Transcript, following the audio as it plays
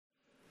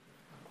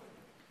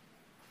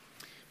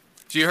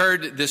So you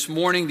heard this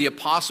morning the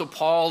Apostle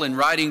Paul, in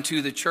writing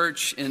to the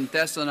church in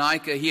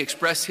Thessalonica, he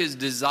expressed his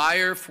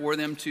desire for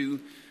them to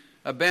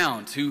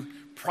abound, to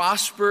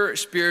prosper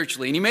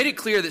spiritually. And he made it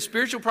clear that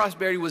spiritual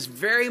prosperity was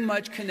very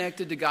much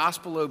connected to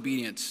gospel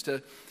obedience,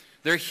 to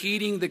their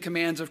heeding the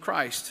commands of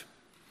Christ.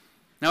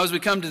 Now as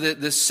we come to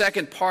the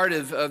second part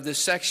of this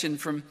section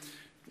from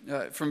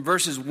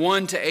verses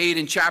 1 to 8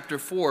 in chapter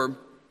 4,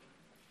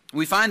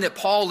 we find that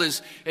Paul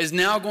is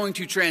now going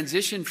to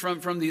transition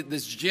from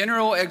this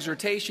general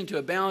exhortation to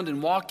abound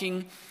in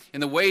walking in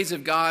the ways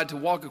of God, to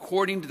walk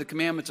according to the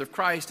commandments of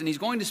Christ. And he's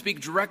going to speak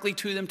directly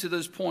to them, to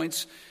those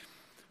points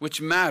which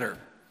matter,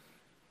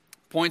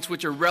 points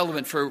which are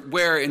relevant for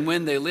where and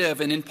when they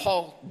live. And in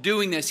Paul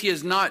doing this, he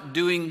is not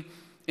doing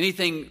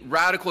anything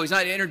radical. He's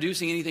not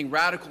introducing anything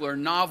radical or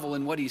novel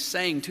in what he's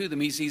saying to them.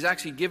 He's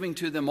actually giving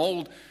to them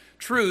old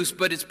truths,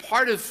 but it's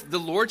part of the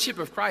lordship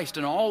of Christ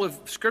in all of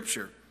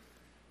Scripture.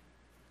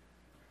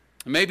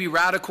 It may be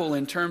radical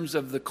in terms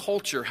of the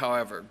culture,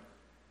 however.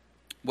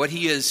 What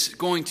he is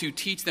going to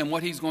teach them,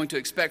 what he's going to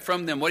expect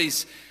from them, what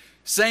he's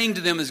saying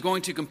to them is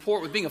going to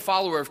comport with being a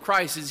follower of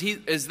Christ,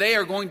 as they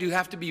are going to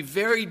have to be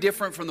very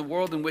different from the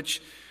world in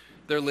which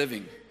they're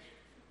living.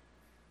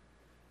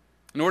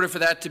 In order for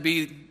that to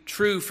be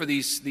true for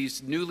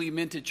these newly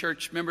minted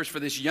church members, for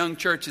this young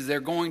church, is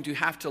they're going to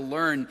have to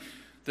learn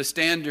the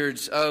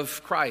standards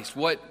of Christ,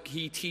 what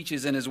he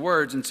teaches in his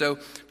words. And so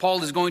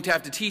Paul is going to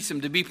have to teach them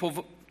to be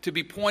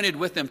pointed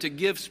with them, to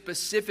give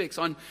specifics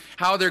on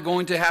how they're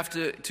going to have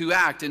to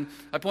act. And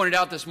I pointed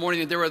out this morning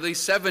that there were at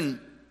least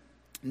 7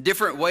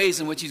 different ways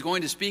in which he's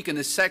going to speak in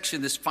this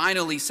section, this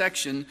finally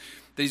section,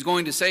 that he's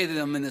going to say to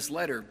them in this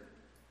letter.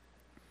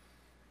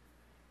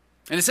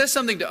 And it says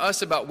something to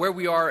us about where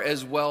we are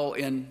as well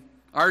in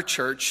our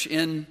church,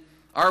 in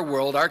our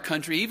world, our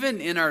country,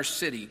 even in our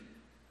city.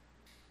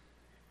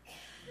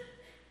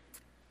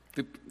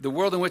 The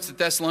world in which the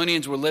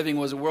Thessalonians were living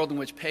was a world in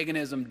which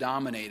paganism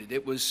dominated.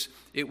 It was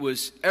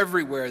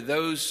everywhere.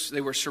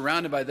 They were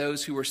surrounded by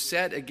those who were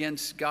set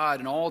against God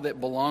and all that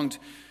belonged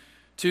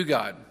to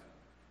God.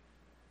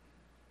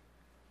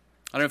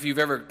 I don't know if you've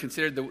ever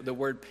considered the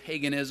word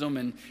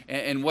paganism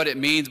and what it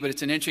means, but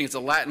it's a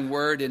Latin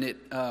word,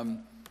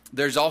 and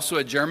there's also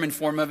a German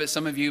form of it.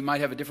 Some of you might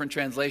have a different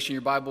translation in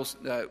your Bibles.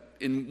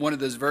 In one of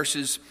those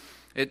verses,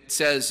 it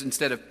says,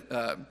 instead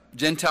of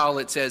Gentile,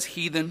 it says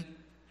heathen.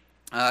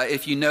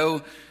 If you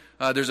know,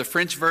 there's a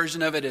French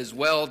version of it as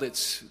well.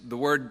 The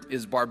word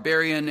is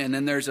barbarian, and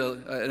then there's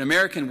an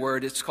American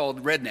word. It's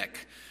called redneck.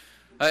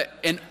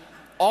 And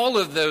all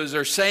of those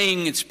are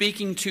saying and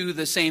speaking to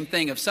the same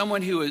thing, of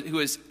someone who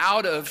is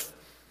out of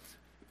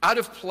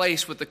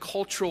place with the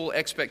cultural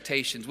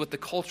expectations, with the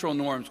cultural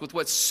norms, with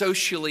what's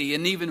socially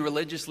and even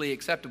religiously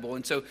acceptable.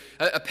 And so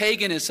a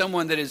pagan is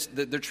someone that is,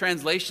 the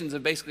translations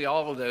of basically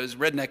all of those,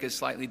 redneck is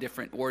slightly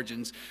different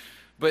origins,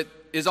 but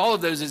all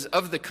of those is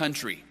of the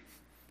country.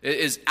 It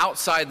is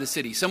outside the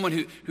city,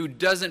 someone who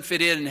doesn't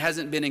fit in and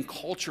hasn't been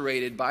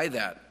enculturated by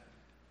that.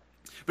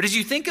 But as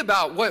you think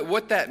about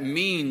what that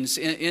means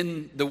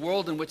in the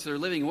world in which they're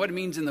living, what it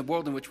means in the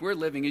world in which we're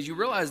living, is you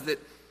realize that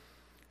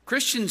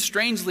Christians,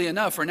 strangely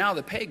enough, are now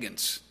the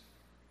pagans.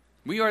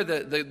 We are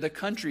the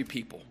country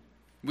people.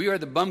 We are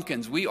the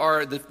bumpkins. We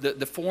are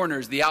the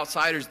foreigners, the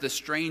outsiders, the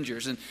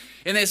strangers. And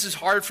this is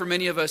hard for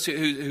many of us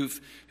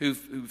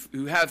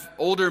who have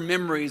older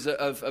memories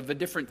of a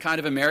different kind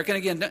of America. And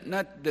again,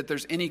 not that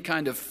there's any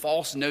kind of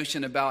false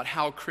notion about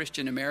how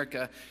Christian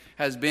America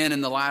has been in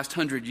the last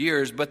 100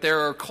 years, but there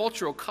are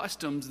cultural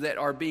customs that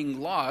are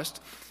being lost,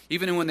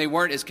 even when they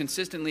weren't as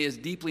consistently, as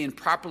deeply and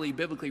properly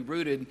biblically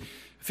rooted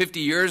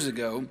 50 years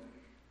ago.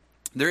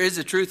 There is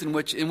a truth in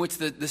which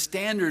the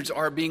standards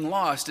are being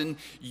lost. And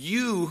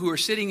you who are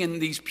sitting in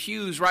these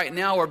pews right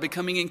now are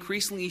becoming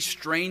increasingly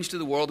strange to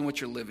the world in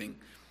which you're living.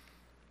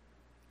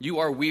 You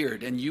are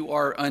weird and you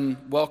are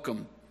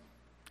unwelcome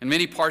in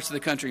many parts of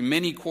the country,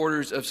 many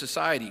quarters of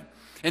society.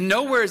 And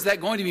nowhere is that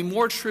going to be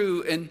more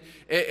true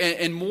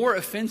and more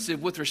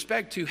offensive with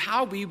respect to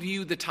how we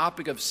view the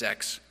topic of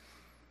sex.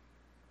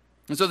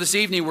 And so this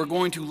evening we're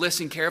going to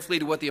listen carefully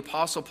to what the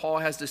Apostle Paul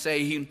has to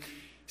say.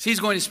 He's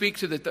going to speak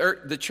to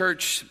the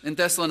church in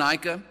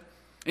Thessalonica, and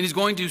he's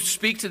going to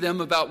speak to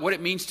them about what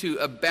it means to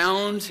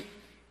abound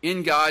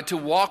in God, to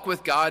walk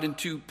with God, and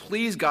to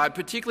please God,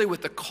 particularly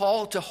with the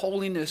call to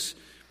holiness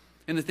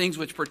and the things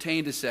which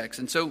pertain to sex.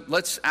 And so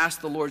let's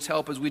ask the Lord's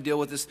help as we deal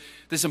with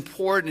this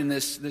important and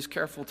this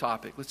careful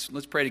topic.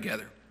 Let's pray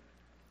together.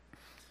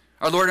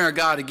 Our Lord and our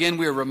God, again,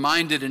 we are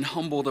reminded and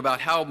humbled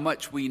about how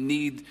much we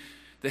need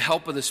the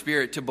help of the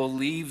Spirit to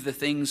believe the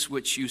things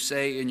which you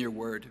say in your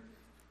word.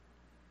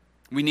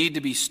 We need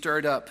to be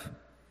stirred up,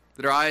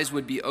 that our eyes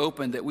would be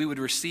opened, that we would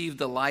receive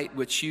the light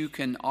which you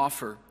can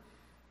offer,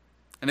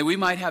 and that we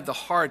might have the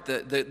heart,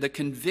 the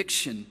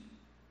conviction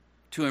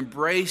to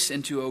embrace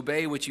and to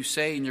obey what you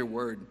say in your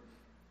word.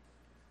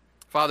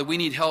 Father, we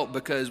need help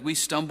because we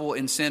stumble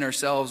in sin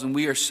ourselves, and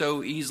we are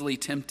so easily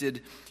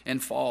tempted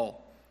and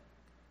fall.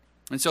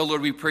 And so, Lord,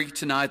 we pray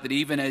tonight that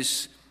even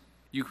as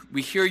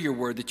we hear your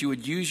word, that you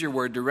would use your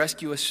word to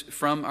rescue us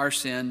from our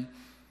sin,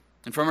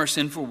 and from our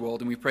sinful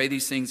world. And we pray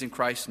these things in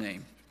Christ's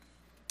name.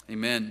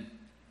 Amen.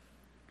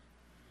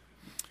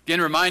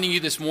 Again, reminding you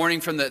this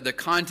morning from the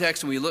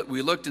context, and we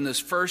looked in those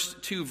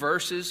first two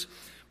verses.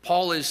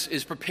 Paul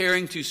is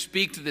preparing to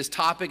speak to this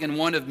topic, and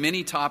one of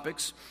many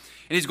topics.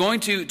 And he's going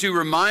to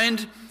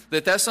remind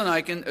the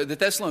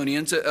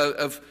Thessalonians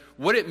of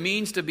what it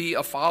means to be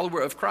a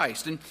follower of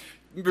Christ. And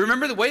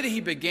remember, the way that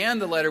he began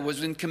the letter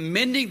was in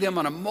commending them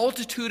on a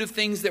multitude of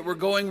things that were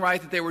going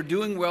right, that they were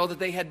doing well, that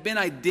they had been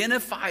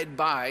identified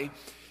by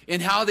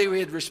in how they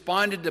had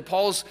responded to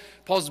Paul's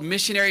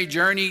missionary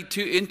journey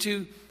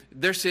into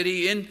their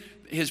city, in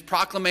his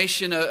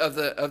proclamation of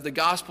the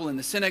gospel in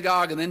the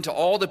synagogue, and then to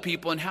all the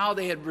people, and how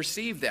they had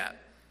received that.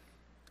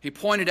 He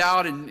pointed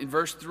out in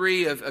verse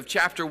 3 of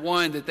chapter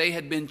 1 that they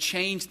had been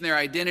changed in their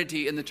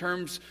identity in the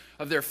terms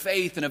of their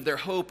faith and of their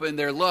hope and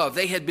their love.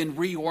 They had been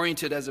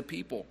reoriented as a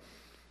people.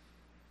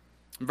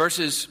 In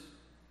verses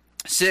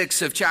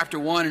 6 of chapter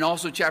 1 and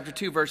also chapter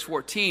 2, verse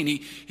 14,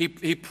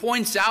 he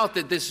points out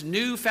that this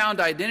newfound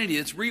identity,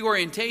 this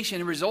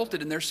reorientation,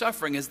 resulted in their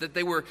suffering, is that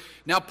they were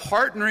now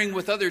partnering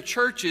with other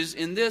churches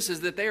in this,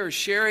 is that they are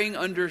sharing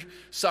under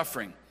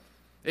suffering.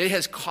 It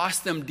has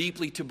cost them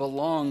deeply to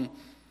belong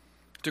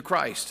to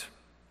Christ.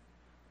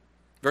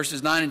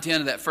 Verses 9 and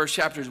 10 of that first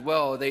chapter as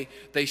well,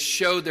 they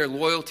showed their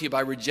loyalty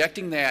by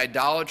rejecting the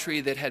idolatry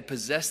that had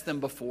possessed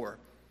them before.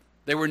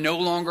 They were no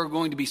longer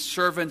going to be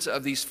servants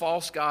of these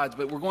false gods,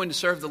 but were going to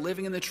serve the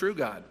living and the true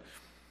God.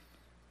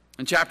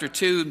 In chapter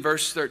 2, in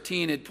verse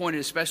 13, it pointed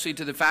especially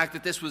to the fact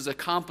that this was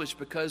accomplished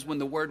because when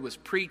the word was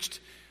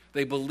preached,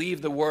 they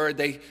believed the word.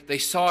 They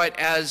saw it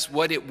as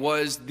what it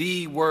was,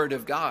 the word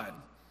of God.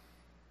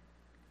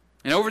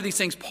 And over these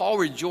things, Paul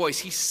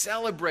rejoiced. He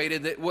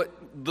celebrated that what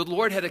the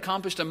Lord had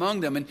accomplished among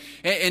them. And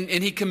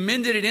he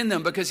commended it in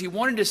them because he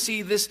wanted to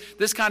see this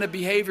kind of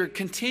behavior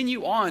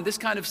continue on, this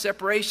kind of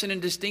separation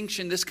and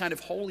distinction, this kind of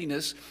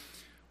holiness,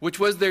 which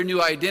was their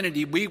new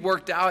identity, we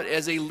worked out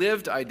as a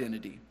lived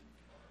identity.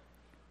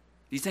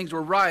 These things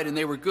were right and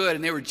they were good,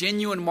 and they were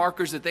genuine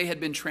markers that they had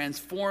been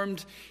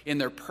transformed in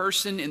their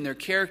person, in their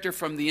character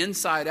from the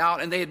inside out,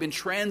 and they had been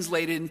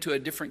translated into a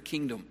different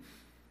kingdom.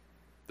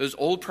 Those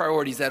old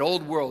priorities, that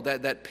old world,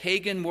 that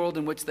pagan world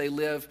in which they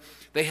live,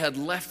 they had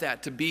left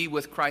that to be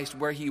with Christ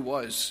where he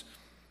was.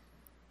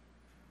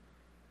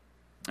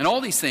 And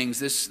all these things,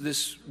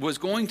 this was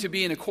going to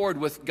be in accord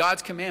with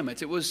God's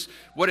commandments. It was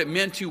what it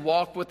meant to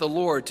walk with the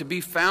Lord, to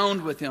be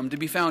found with him, to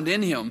be found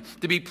in him,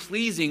 to be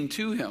pleasing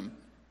to him.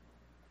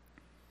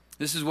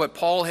 This is what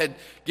Paul had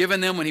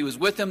given them when he was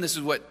with them. This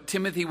is what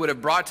Timothy would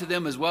have brought to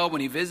them as well when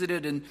he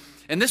visited.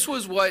 And this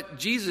was what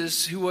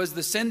Jesus, who was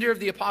the sender of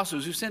the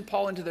apostles, who sent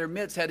Paul into their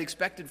midst, had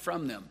expected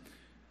from them.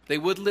 They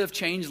would live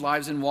changed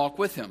lives and walk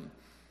with him.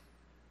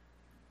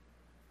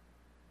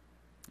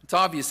 It's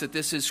obvious that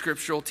this is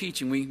scriptural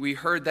teaching. We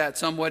heard that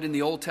somewhat in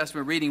the Old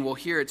Testament reading. We'll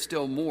hear it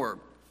still more.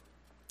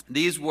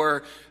 These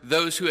were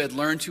those who had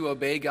learned to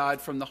obey God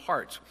from the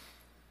heart.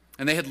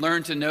 And they had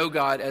learned to know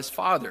God as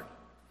Father.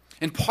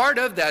 And part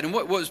of that, and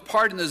what was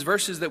part in those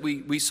verses that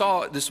we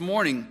saw this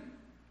morning,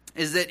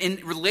 is that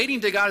in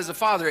relating to God as a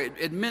Father,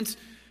 it meant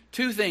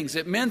two things.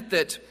 It meant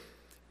that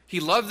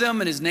he loved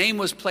them and his name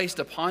was placed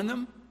upon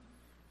them.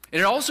 And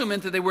it also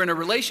meant that they were in a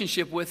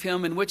relationship with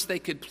him in which they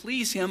could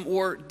please him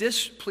or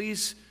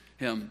displease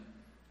him.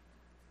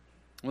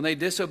 When they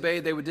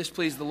disobeyed, they would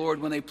displease the Lord.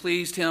 When they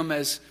pleased him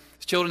as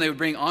his children, they would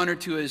bring honor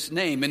to his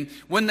name. And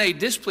when they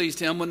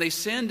displeased him, when they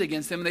sinned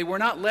against him, they were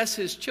not less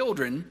his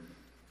children,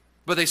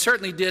 but they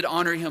certainly did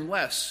honor him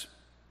less.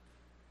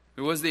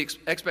 There was the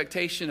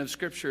expectation of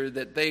Scripture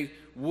that they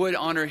would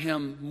honor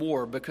him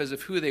more because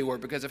of who they were,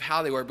 because of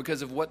how they were,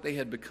 because of what they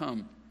had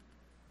become.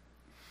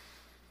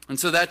 And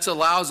so that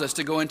allows us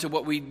to go into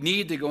what we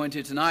need to go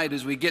into tonight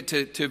as we get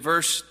to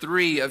verse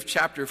 3 of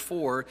chapter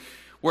 4,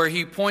 where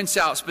he points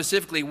out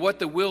specifically what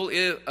the will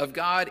of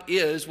God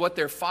is, what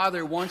their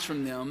Father wants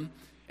from them,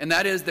 and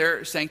that is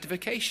their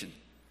sanctification.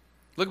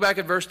 Look back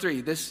at verse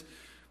 3.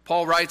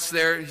 Paul writes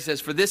there, he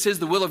says, "For this is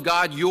the will of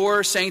God,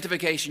 your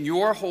sanctification,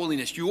 your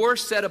holiness, your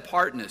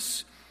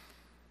set-apartness."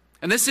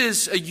 And this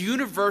is a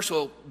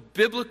universal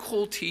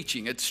biblical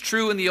teaching. It's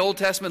true in the Old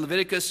Testament,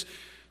 Leviticus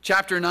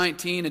chapter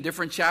 19, a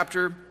different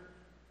chapter.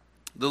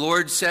 The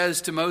Lord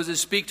says to Moses,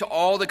 "Speak to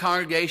all the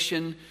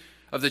congregation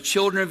of the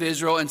children of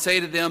Israel and say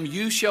to them,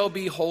 'You shall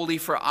be holy,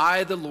 for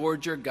I, the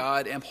Lord your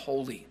God, am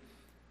holy.'"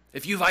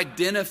 If you've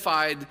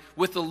identified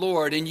with the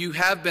Lord, and you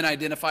have been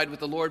identified with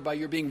the Lord by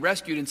your being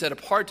rescued and set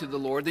apart to the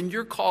Lord, then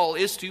your call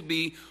is to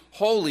be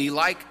holy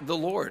like the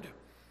Lord.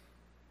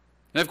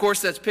 And of course,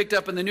 that's picked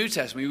up in the New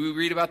Testament. We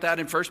read about that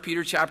in 1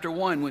 Peter chapter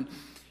 1 when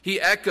he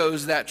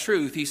echoes that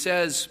truth. He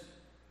says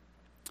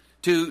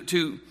to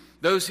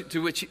those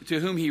to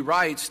whom he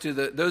writes, to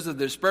those of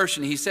the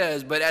dispersion, he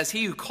says, "But as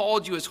he who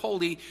called you is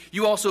holy,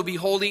 you also be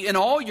holy in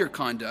all your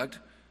conduct,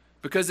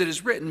 because it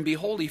is written, 'Be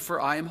holy, for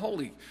I am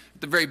holy.'"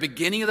 At the very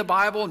beginning of the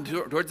Bible and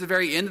towards the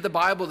very end of the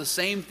Bible, the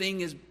same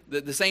theme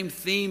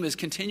is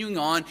continuing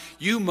on.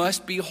 You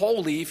must be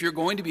holy if you're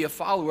going to be a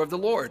follower of the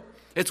Lord.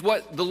 It's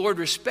what the Lord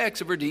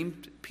respects of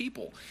redeemed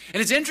people.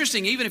 And it's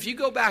interesting, even if you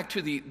go back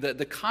to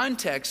the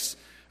context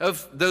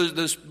of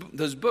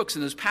those books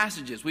and those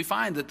passages, we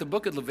find that the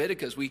book of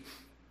Leviticus, we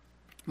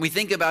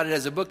think about it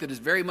as a book that is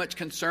very much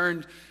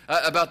concerned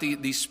about the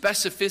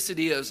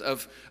specificity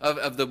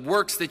of the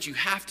works that you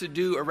have to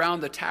do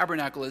around the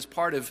tabernacle as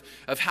part of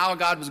how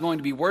God was going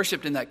to be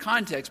worshipped in that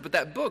context. But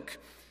that book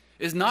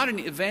is not an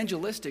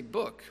evangelistic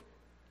book.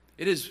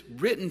 It is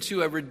written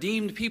to a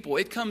redeemed people.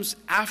 It comes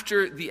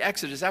after the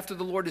Exodus, after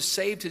the Lord has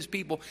saved his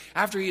people,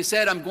 after he has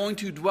said, I'm going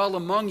to dwell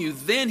among you.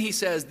 Then he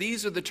says,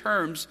 these are the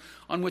terms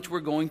on which we're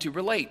going to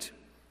relate.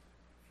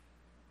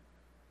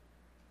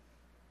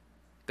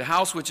 The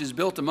house which is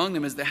built among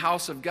them is the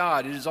house of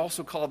God. It is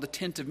also called the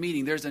tent of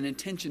meeting. There's an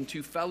intention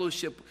to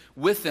fellowship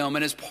with them.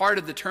 And as part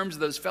of the terms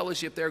of those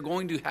fellowship, they're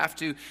going to have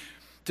to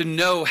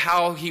know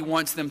how he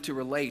wants them to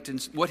relate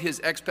and what his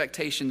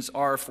expectations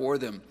are for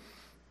them.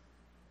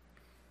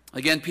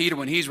 Again, Peter,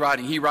 when he's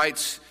writing, he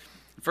writes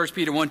 1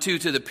 Peter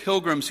 1:2, to the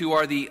pilgrims who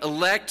are the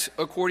elect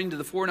according to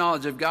the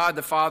foreknowledge of God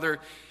the Father,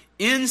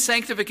 in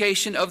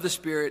sanctification of the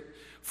Spirit,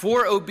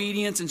 for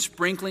obedience and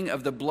sprinkling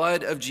of the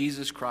blood of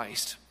Jesus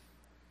Christ.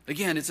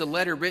 Again, it's a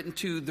letter written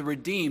to the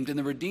redeemed, and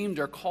the redeemed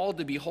are called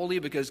to be holy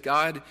because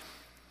God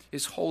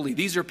is holy.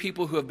 These are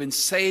people who have been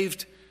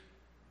saved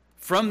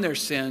from their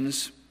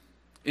sins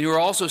and who are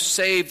also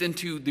saved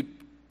into the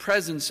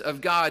presence of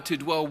God to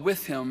dwell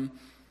with him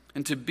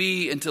and to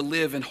be and to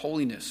live in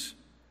holiness.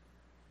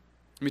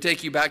 Let me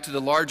take you back to the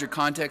larger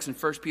context in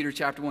 1 Peter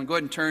chapter 1. Go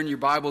ahead and turn your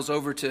Bibles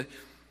over to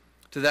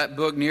that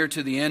book near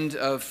to the end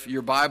of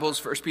your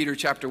Bibles. 1 Peter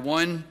chapter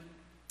 1,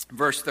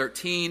 verse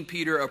 13.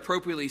 Peter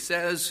appropriately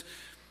says,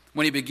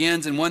 when he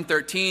begins in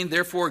 1:13,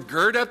 therefore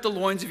gird up the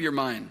loins of your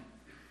mind.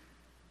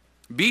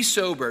 Be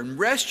sober and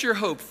rest your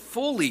hope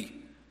fully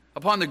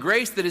upon the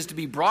grace that is to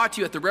be brought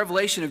to you at the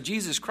revelation of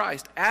Jesus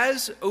Christ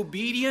as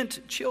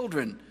obedient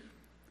children,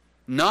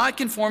 not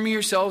conforming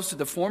yourselves to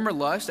the former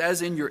lust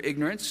as in your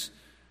ignorance,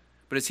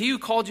 but as he who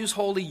called you is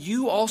holy,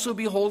 you also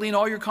be holy in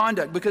all your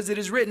conduct, because it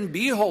is written,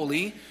 be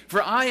holy,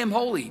 for I am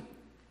holy.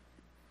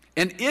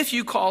 And if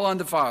you call on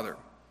the Father,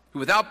 who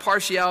without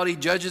partiality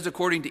judges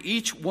according to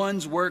each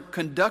one's work,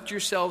 conduct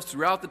yourselves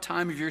throughout the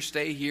time of your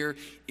stay here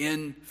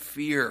in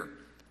fear,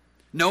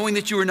 knowing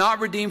that you are not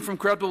redeemed from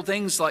corruptible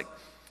things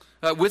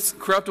with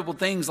corruptible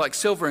things like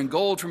silver and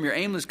gold from your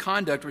aimless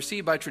conduct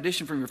received by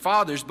tradition from your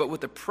fathers, but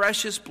with the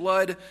precious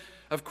blood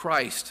of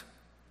Christ,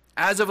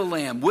 as of a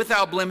lamb,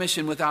 without blemish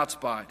and without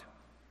spot.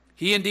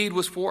 He indeed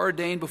was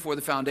foreordained before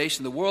the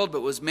foundation of the world, but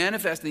was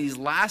manifest in these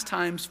last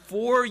times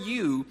for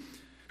you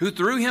who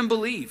through him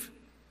believe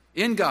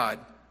in God,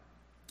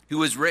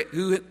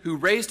 who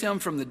raised him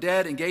from the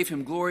dead and gave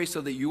him glory,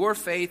 so that your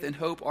faith and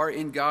hope are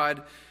in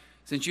God,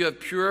 since you have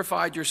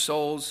purified your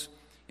souls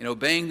in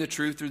obeying the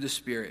truth through the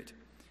Spirit.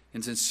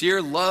 In sincere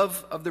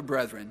love of the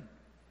brethren,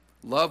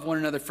 love one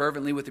another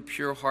fervently with a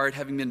pure heart,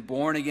 having been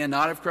born again,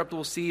 not of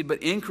corruptible seed,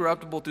 but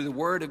incorruptible through the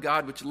word of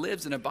God, which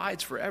lives and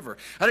abides forever.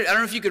 I don't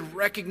know if you could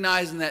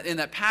recognize in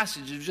that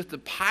passage, it's just the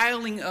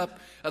piling up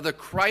of the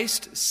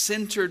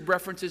Christ-centered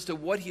references to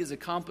what he has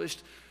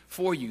accomplished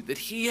for you, that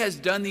he has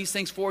done these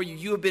things for you.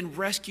 You have been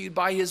rescued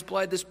by his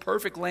blood, this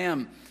perfect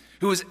lamb,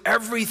 who is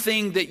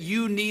everything that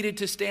you needed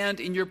to stand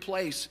in your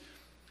place.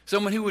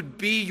 Someone who would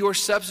be your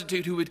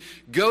substitute, who would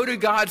go to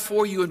God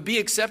for you and be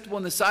acceptable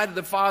in the sight of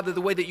the Father the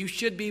way that you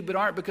should be but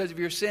aren't because of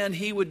your sin.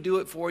 He would do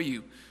it for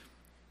you.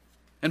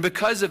 And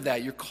because of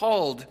that, you're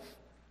called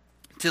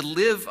to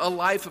live a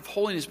life of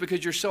holiness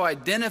because you're so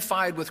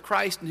identified with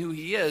Christ and who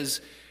he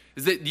is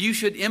that you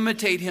should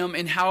imitate him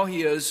in how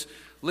he is,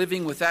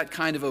 living with that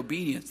kind of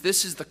obedience.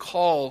 This is the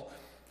call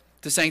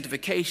to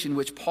sanctification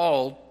which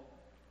Paul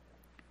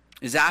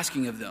is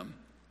asking of them.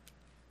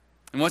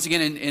 And once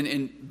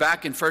again,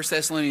 back in 1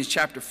 Thessalonians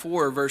chapter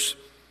 4, verse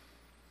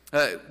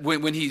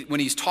when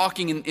he's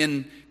talking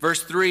in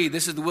verse 3,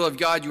 this is the will of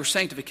God, your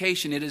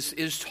sanctification. It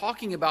is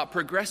talking about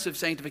progressive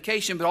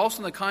sanctification, but also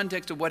in the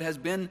context of what has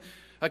been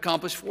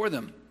accomplished for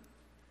them.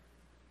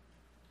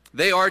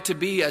 They are to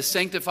be a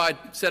sanctified,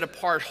 set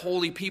apart,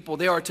 holy people.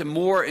 They are to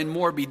more and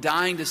more be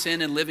dying to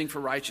sin and living for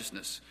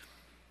righteousness.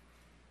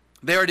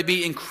 They are to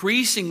be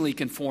increasingly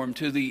conformed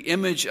to the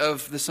image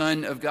of the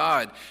Son of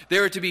God. They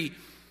are to be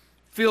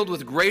filled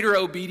with greater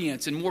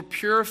obedience and more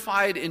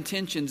purified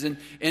intentions and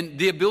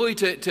the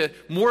ability to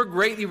more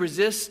greatly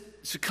resist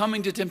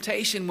succumbing to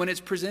temptation when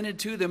it's presented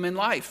to them in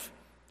life.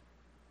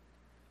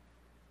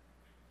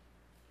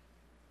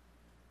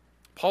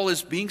 Paul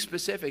is being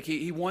specific.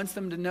 He wants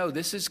them to know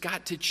this has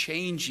got to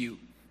change you.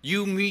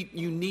 You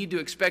need to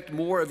expect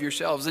more of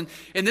yourselves. And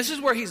this is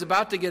where he's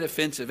about to get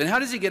offensive. And how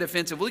does he get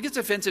offensive? Well, he gets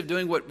offensive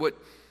doing what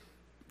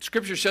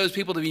Scripture shows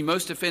people to be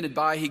most offended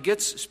by. He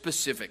gets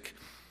specific.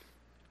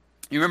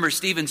 You remember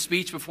Stephen's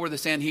speech before the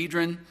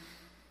Sanhedrin?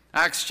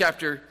 Acts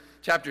chapter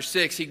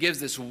 6, he gives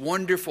this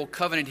wonderful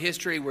covenant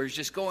history where he's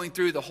just going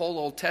through the whole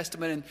Old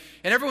Testament.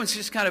 And everyone's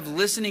just kind of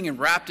listening in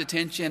rapt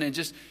attention. And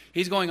just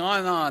he's going on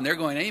and on. They're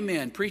going,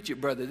 amen, preach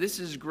it, brother. This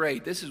is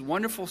great. This is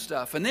wonderful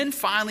stuff. And then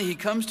finally he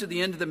comes to the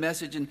end of the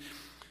message in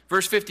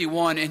verse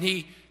 51, and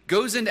he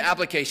goes into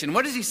application.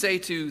 What does he say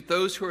to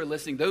those who are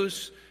listening,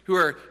 those who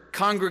are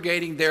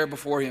congregating there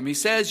before him? He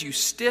says, "You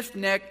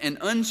stiff-necked and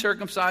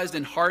uncircumcised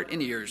in heart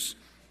and ears.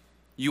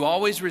 You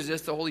always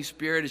resist the Holy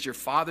Spirit as your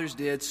fathers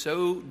did,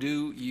 so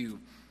do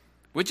you.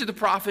 Which of the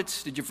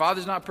prophets did your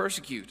fathers not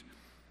persecute?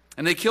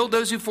 And they killed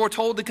those who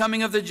foretold the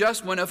coming of the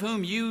just one, of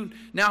whom you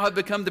now have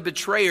become the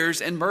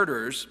betrayers and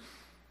murderers,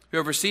 who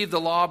have received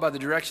the law by the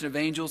direction of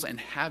angels and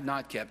have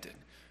not kept it."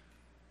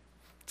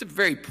 It's a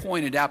very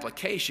pointed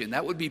application.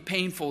 That would be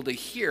painful to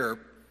hear,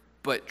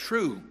 but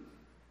true.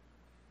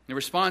 The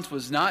response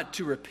was not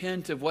to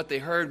repent of what they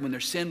heard when their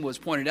sin was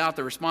pointed out.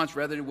 The response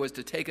rather was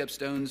to take up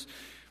stones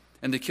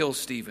and to kill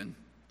Stephen.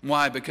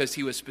 Why? Because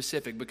he was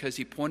specific, because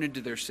he pointed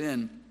to their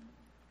sin.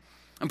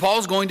 And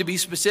Paul's going to be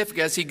specific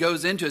as he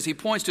goes into it. He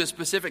points to a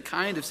specific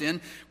kind of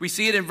sin. We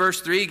see it in verse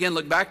 3. Again,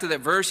 look back to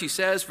that verse. He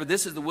says, "For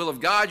this is the will of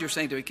God, your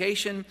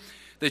sanctification,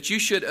 that you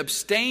should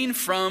abstain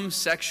from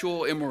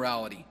sexual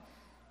immorality."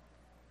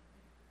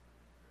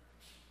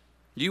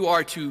 You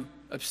are to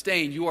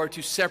abstain. You are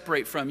to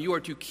separate from. You are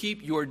to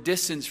keep your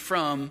distance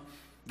from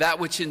that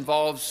which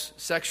involves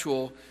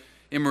sexual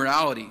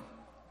immorality.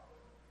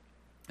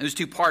 And there's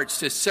two parts: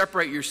 to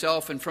separate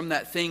yourself and from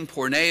that thing,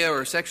 porneia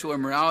or sexual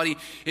immorality.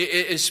 It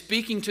is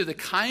speaking to the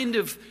kind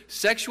of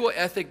sexual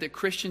ethic that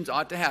Christians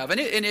ought to have. And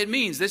it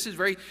means, this is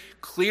very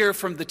clear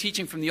from the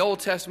teaching from the Old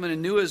Testament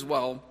and New as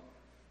well,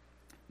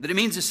 that it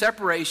means a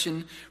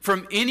separation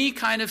from any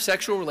kind of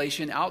sexual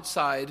relation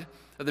outside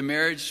of the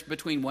marriage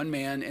between one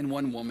man and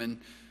one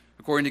woman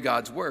according to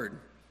God's word.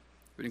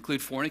 It would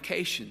include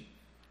fornication.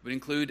 It would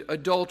include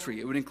adultery.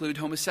 It would include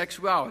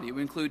homosexuality. It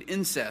would include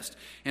incest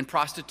and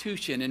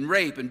prostitution and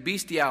rape and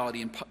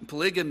bestiality and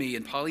polygamy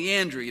and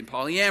polyandry and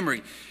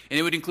polyamory. And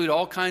it would include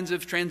all kinds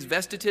of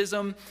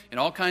transvestitism and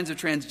all kinds of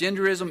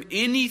transgenderism,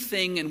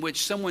 anything in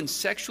which someone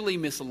sexually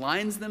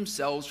misaligns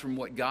themselves from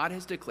what God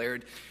has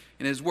declared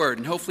in His Word.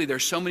 And hopefully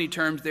there's so many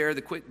terms there,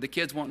 the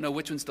kids won't know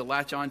which ones to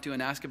latch onto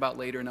and ask about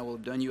later, and I will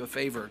have done you a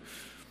favor.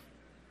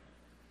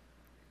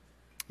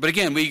 But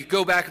again, we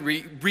go back and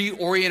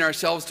reorient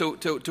ourselves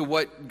to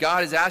what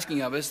God is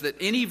asking of us, that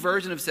any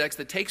version of sex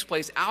that takes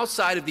place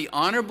outside of the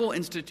honorable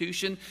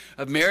institution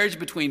of marriage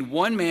between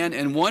one man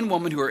and one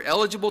woman who are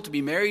eligible to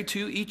be married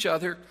to each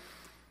other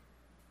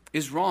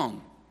is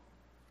wrong.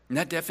 And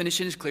that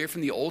definition is clear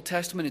from the Old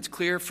Testament. It's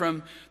clear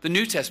from the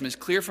New Testament.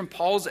 It's clear from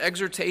Paul's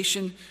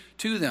exhortation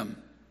to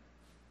them.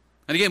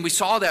 And again, we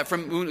saw that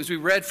as we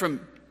read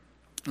from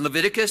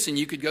Leviticus, and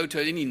you could go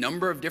to any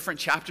number of different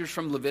chapters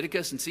from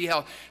Leviticus and see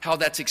how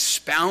that's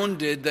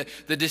expounded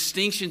the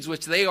distinctions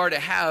which they are to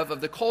have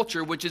of the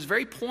culture, which is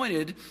very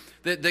pointed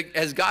that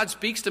as God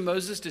speaks to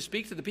Moses to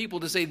speak to the people,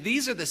 to say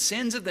these are the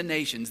sins of the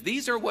nations.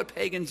 These are what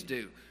pagans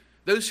do.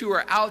 Those who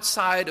are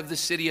outside of the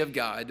city of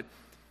God.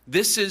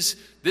 This is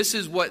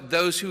what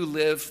those who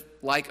live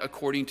like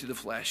according to the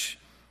flesh.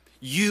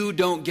 You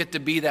don't get to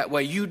be that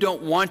way. You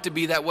don't want to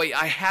be that way.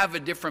 I have a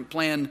different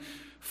plan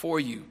for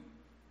you.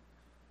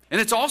 And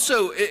it's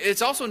also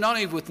not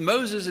only with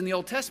Moses in the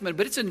Old Testament,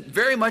 but it's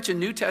very much a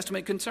New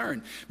Testament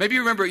concern. Maybe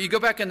you remember, you go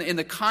back in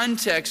the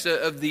context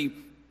of the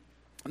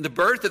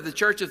birth of the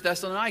church of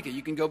Thessalonica.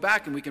 You can go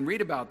back and we can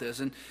read about this.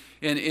 And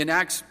in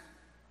Acts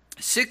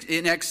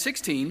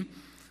 16,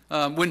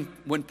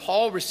 when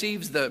Paul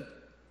receives the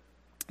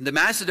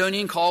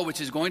Macedonian call, which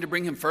is going to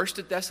bring him first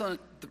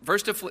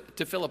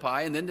to Philippi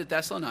and then to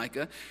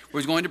Thessalonica,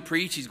 where he's going to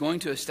preach, he's going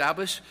to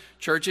establish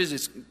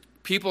churches.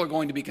 People are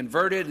going to be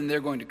converted and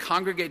they're going to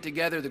congregate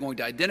together. They're going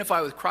to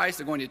identify with Christ.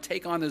 They're going to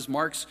take on those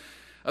marks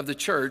of the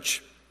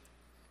church.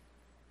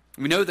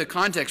 We know the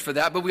context for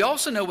that, but we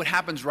also know what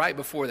happens right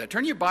before that.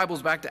 Turn your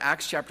Bibles back to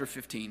Acts chapter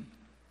 15.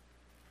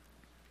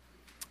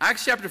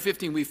 Acts chapter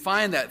 15, we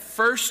find that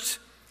first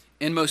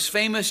and most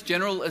famous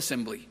General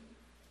Assembly.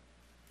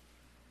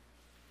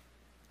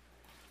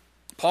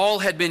 Paul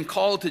had been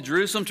called to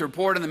Jerusalem to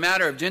report on the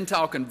matter of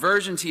Gentile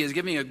conversions. He is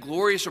giving a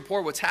glorious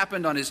report what's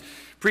happened on his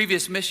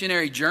previous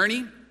missionary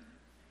journey.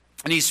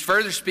 And he's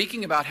further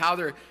speaking about how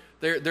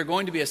they're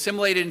going to be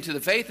assimilated into the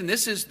faith. And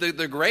this is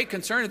the great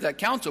concern of that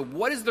council.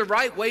 What is the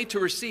right way to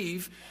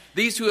receive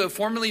these who have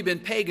formerly been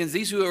pagans,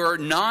 these who are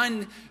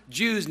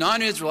non-Jews,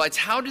 non-Israelites?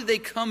 How do they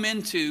come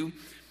into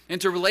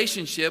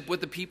relationship with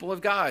the people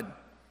of God?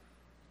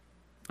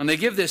 And they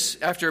give this,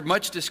 after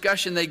much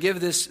discussion, they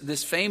give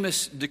this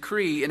famous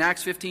decree in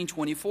Acts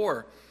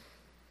 15:24.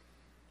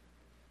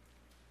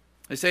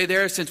 They say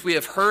there, "Since we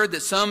have heard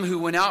that some who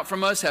went out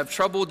from us have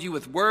troubled you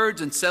with words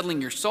and settling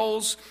your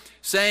souls,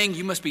 saying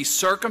you must be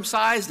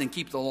circumcised and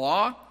keep the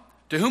law,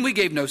 to whom we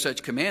gave no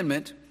such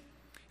commandment,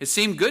 it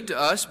seemed good to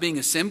us, being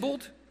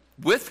assembled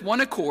with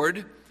one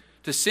accord,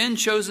 to send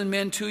chosen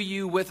men to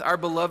you with our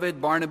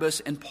beloved Barnabas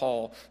and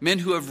Paul, men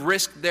who have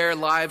risked their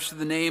lives for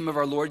the name of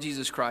our Lord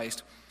Jesus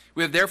Christ.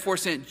 We have therefore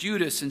sent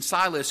Judas and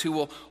Silas, who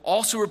will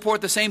also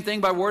report the same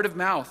thing by word of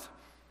mouth."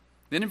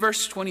 Then in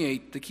verse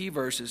 28, the key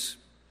verses,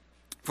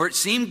 "For it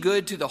seemed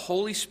good to the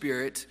Holy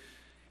Spirit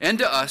and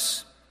to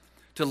us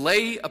to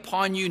lay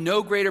upon you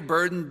no greater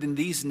burden than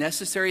these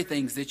necessary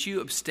things, that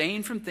you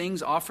abstain from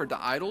things offered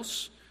to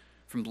idols,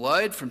 from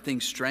blood, from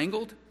things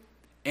strangled,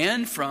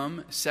 and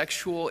from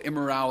sexual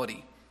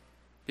immorality.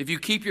 If you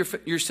keep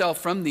yourself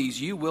from these,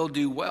 you will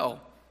do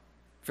well.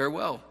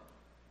 Farewell.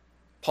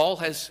 Paul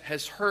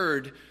has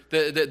heard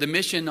the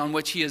mission on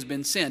which he has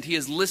been sent. He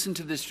has listened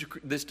to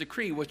this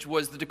decree, which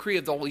was the decree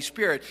of the Holy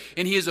Spirit,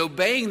 and he is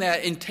obeying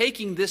that and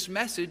taking this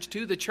message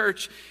to the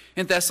church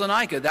in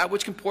Thessalonica. That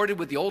which comported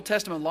with the Old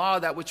Testament law,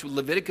 that which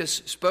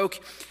Leviticus spoke,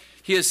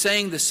 he is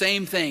saying the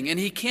same thing. And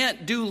he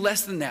can't do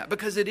less than that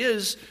because it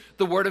is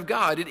the Word of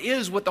God. It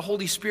is what the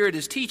Holy Spirit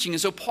is teaching. And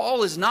so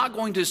Paul is not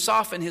going to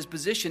soften his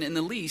position in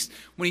the least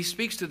when he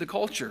speaks to the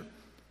culture.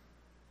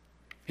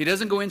 He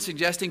doesn't go in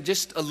suggesting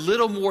just a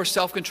little more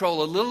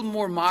self-control, a little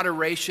more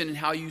moderation in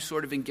how you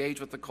sort of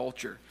engage with the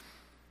culture.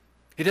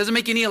 He doesn't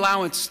make any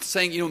allowance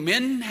saying,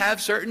 men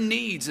have certain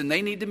needs and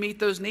they need to meet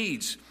those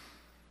needs.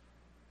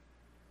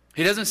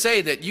 He doesn't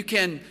say that you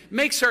can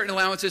make certain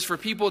allowances for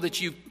people that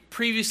you've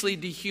previously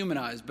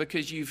dehumanized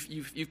because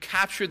you've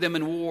captured them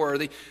in war, or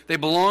they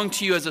belong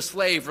to you as a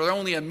slave, or they're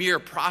only a mere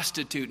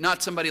prostitute,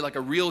 not somebody like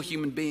a real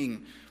human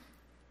being.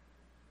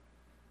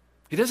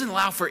 He doesn't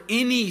allow for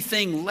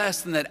anything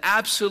less than that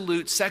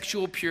absolute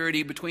sexual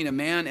purity between a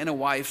man and a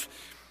wife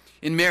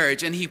in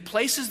marriage. And he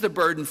places the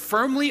burden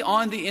firmly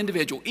on the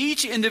individual.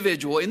 Each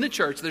individual in the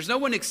church, there's no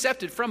one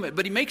accepted from it,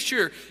 but he makes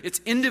sure it's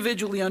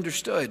individually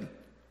understood.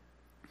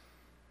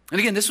 And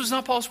again, this was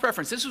not Paul's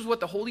preference. This was what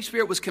the Holy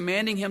Spirit was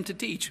commanding him to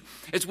teach.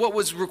 It's what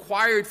was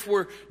required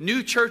for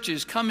new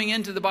churches coming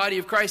into the body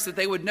of Christ, that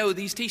they would know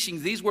these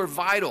teachings. These were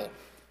vital.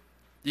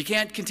 You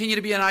can't continue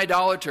to be an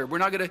idolater. We're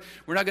not going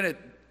to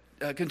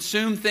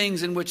consume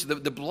things in which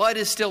the blood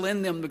is still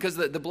in them, because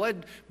the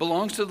blood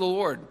belongs to the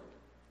Lord.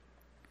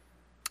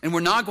 And we're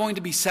not going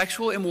to be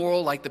sexual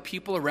immoral like the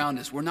people around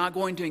us. We're not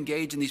going to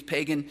engage in these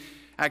pagan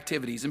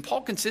activities. And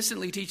Paul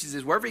consistently teaches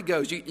this wherever he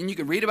goes. And you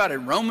can read about it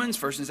in Romans,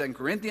 1st and 2nd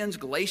Corinthians,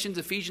 Galatians,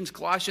 Ephesians,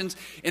 Colossians.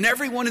 In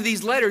every one of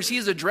these letters, he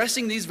is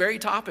addressing these very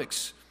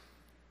topics.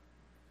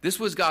 This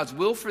was God's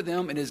will for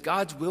them and is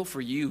God's will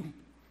for you.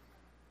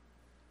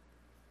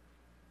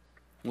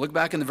 Look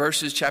back in the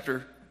verses,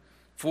 chapter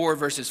 4,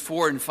 verses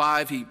 4 and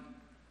 5.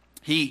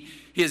 He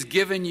has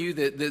given you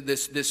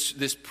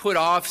this put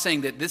off,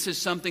 saying that this is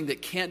something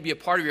that can't be a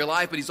part of your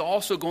life, but he's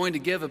also going to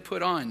give a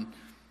put on.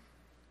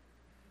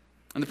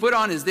 And the put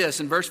on is this.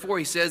 In verse 4,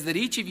 he says that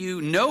each of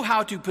you know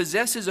how to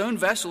possess his own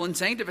vessel in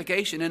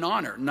sanctification and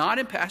honor, not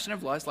in passion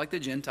of lust like the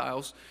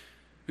Gentiles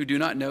who do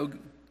not know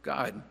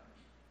God.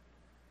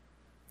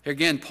 Here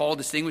again, Paul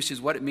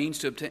distinguishes what it means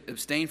to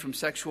abstain from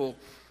sexual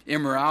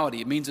immorality.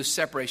 It means a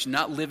separation,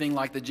 not living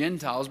like the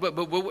Gentiles. But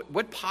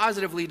what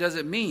positively does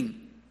it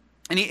mean?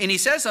 And he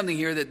says something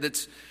here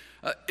that's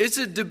it's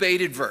a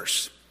debated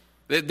verse.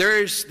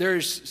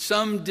 There's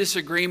some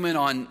disagreement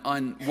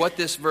on what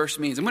this verse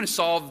means. I'm going to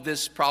solve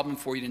this problem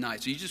for you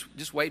tonight. So you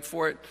just wait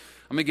for it.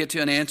 I'm going to get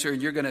to an answer,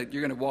 and you're going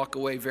to walk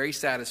away very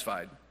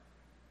satisfied.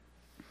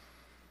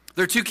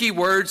 There are two key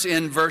words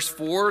in verse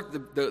 4,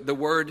 the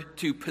word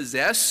to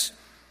possess,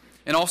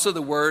 and also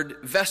the word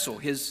vessel,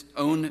 his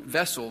own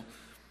vessel,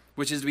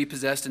 which is to be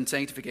possessed in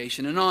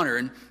sanctification and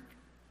honor.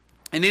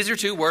 And these are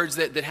two words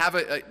that have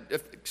a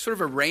sort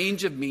of a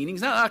range of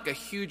meanings, not like a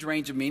huge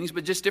range of meanings,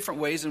 but just different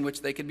ways in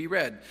which they can be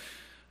read.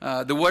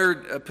 The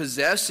word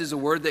possess is a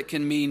word that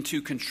can mean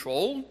to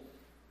control,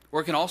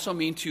 or it can also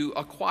mean to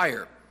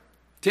acquire.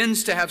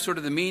 Tends to have sort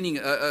of the meaning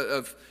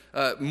of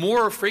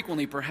more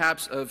frequently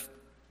perhaps of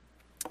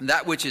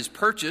that which is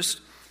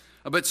purchased,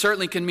 but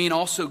certainly can mean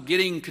also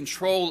getting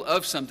control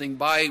of something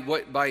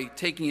by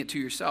taking it to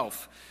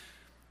yourself.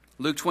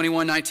 Luke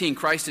 21:19,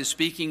 Christ is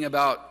speaking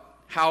about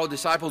how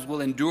disciples will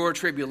endure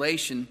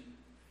tribulation,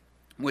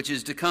 which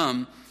is to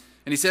come.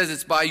 And he says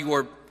it's by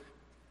your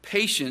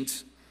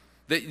patience,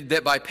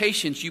 that by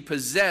patience you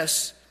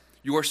possess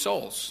your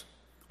souls,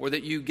 or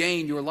that you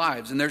gain your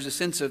lives. And there's a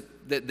sense of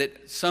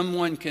that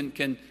someone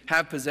can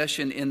have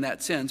possession in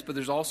that sense, but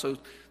there's also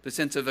the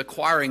sense of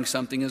acquiring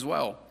something as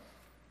well.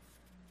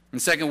 And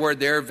the second word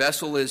there,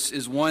 vessel,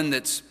 is one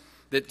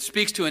that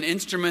speaks to an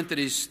instrument that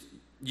is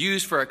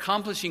used for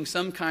accomplishing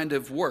some kind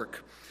of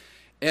work.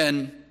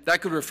 And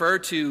that could refer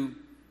to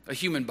a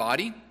human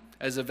body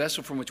as a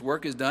vessel from which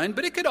work is done,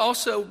 but it could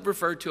also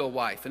refer to a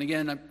wife. And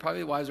again,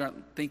 probably wives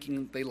aren't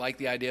thinking they like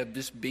the idea of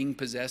just being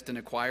possessed and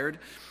acquired.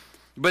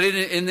 But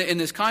in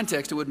this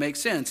context, it would make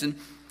sense.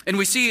 And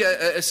we see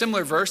a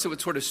similar verse that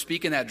would sort of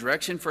speak in that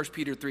direction, 1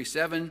 Peter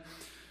 3:7.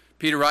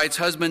 Peter writes,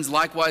 "Husbands,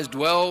 likewise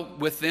dwell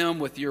with them,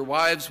 with your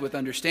wives, with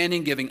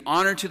understanding, giving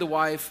honor to the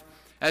wife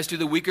as to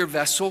the weaker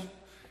vessel,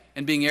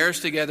 and being heirs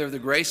together of the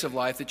grace of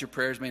life, that your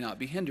prayers may not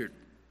be hindered."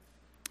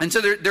 And so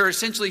there are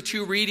essentially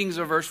two readings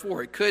of verse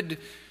 4. It could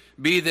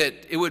be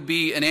that it would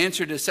be an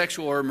answer to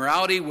sexual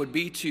immorality, would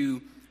be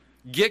to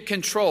get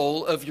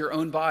control of your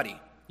own body,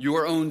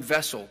 your own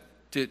vessel,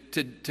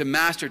 to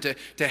master,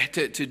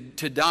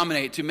 to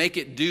dominate, to make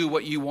it do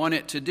what you want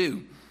it to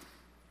do.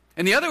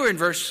 And the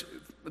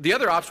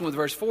other option with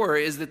verse 4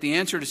 is that the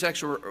answer to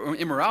sexual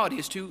immorality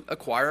is to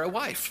acquire a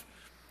wife.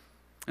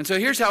 And so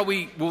here's how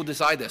we will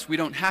decide this. We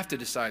don't have to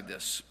decide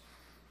this.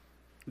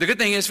 The good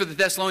thing is for the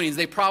Thessalonians,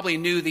 they probably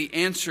knew the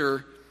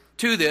answer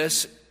to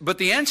this, but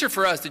the answer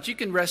for us that you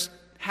can rest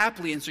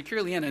happily and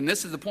securely in, and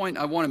this is the point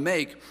I want to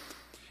make,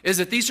 is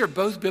that these are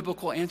both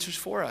biblical answers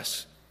for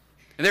us.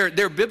 And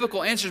they're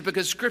biblical answers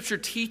because Scripture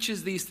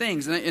teaches these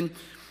things. And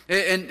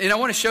I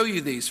want to show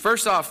you these.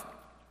 First off,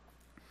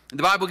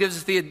 the Bible gives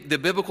us the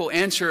biblical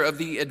answer of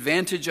the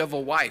advantage of a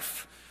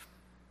wife.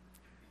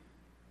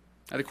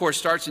 That, of course,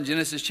 starts in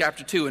Genesis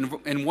chapter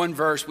 2. In one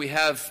verse, we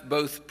have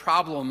both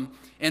problem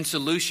and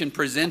solution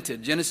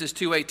presented. Genesis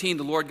 2:18,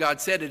 the Lord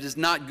God said, "It is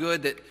not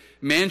good that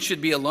man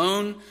should be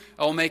alone.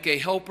 I will make a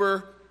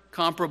helper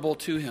comparable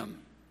to him."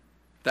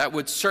 That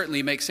would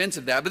certainly make sense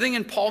of that. But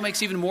then Paul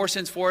makes even more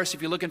sense for us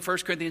if you look in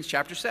 1 Corinthians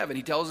chapter 7.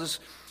 He tells us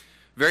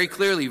very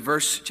clearly,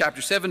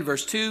 chapter 7,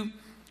 verse 2,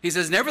 he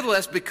says,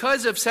 "Nevertheless,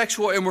 because of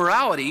sexual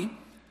immorality,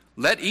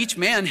 let each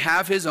man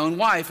have his own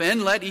wife,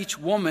 and let each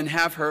woman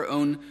have her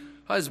own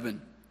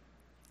husband."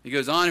 He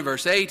goes on in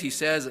verse 8, he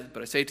says,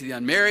 "But I say to the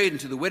unmarried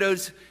and to the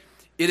widows,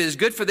 it is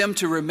good for them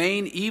to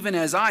remain even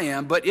as I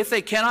am, but if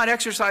they cannot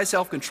exercise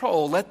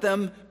self-control, let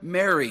them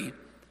marry,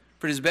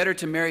 for it is better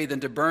to marry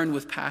than to burn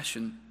with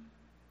passion."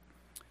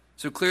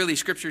 So clearly,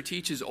 Scripture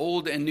teaches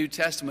Old and New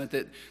Testament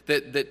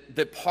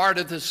that part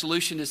of the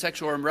solution to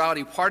sexual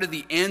immorality, part of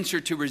the answer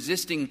to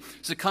resisting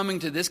succumbing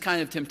to this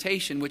kind of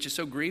temptation, which is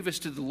so grievous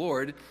to the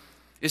Lord,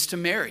 is to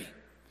marry,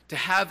 to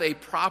have a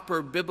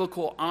proper,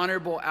 biblical,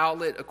 honorable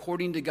outlet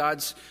according to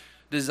God's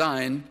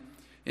design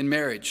in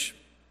marriage.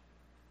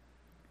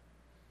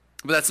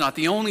 But that's not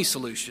the only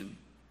solution.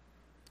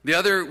 The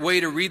other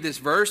way to read this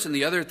verse, and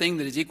the other thing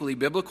that is equally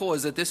biblical,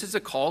 is that this is a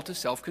call to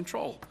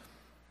self-control.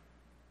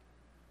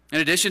 In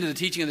addition to the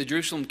teaching of the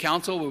Jerusalem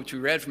Council, which we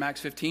read from Acts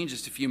 15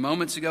 just a few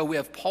moments ago, we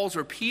have Paul's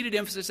repeated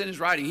emphasis in his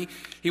writing.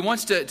 He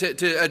wants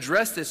to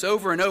address this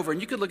over and over. And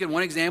you could look at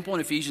one example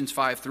in Ephesians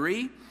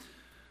 5:3.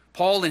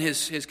 Paul, in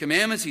his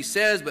commandments, he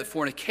says, "But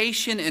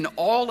fornication and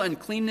all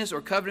uncleanness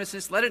or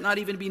covetousness, let it not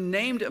even be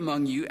named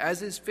among you,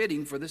 as is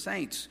fitting for the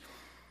saints."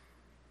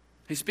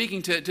 He's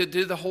speaking to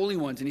the holy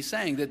ones, and he's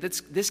saying that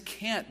this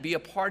can't be a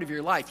part of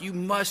your life. You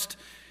must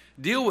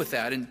deal with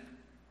that. And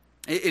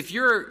if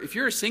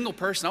you're a single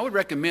person, I would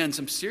recommend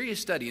some serious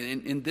study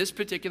in this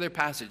particular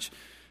passage.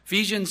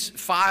 Ephesians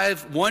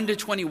 5, 1 to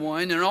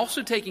 21, and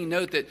also taking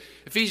note that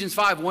Ephesians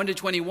 5, 1 to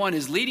 21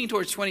 is leading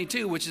towards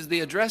 22, which is the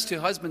address to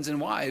husbands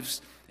and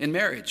wives in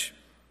marriage.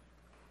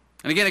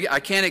 And again, I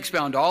can't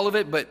expound all of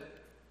it, but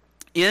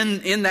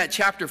in that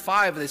chapter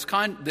 5,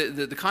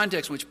 the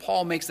context in which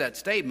Paul makes that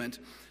statement,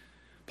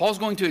 Paul's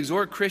going to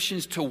exhort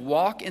Christians to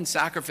walk in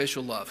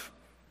sacrificial love.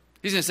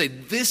 He's going to say,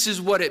 this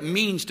is what it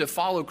means to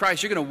follow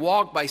Christ. You're going to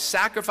walk by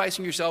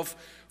sacrificing yourself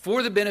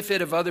for the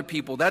benefit of other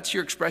people. That's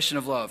your expression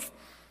of love.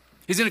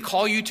 He's going to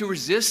call you to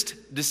resist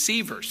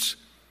deceivers,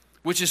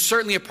 which is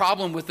certainly a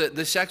problem with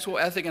the sexual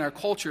ethic in our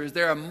culture. Is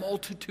there are a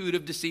multitude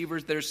of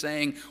deceivers that are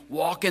saying,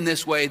 walk in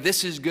this way.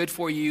 This is good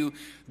for you.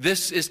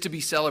 This is to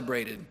be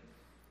celebrated.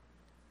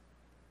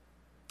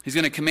 He's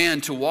going to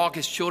command to walk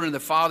as children of the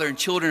Father and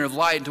children of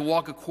light, and to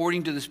walk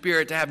according to the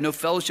Spirit, to have no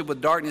fellowship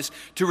with darkness,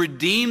 to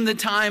redeem the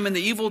time and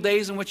the evil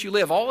days in which you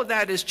live. All of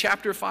that is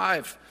chapter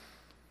 5.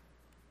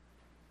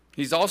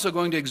 He's also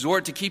going to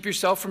exhort to keep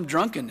yourself from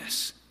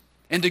drunkenness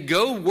and to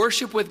go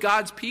worship with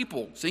God's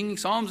people, singing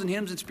psalms and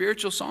hymns and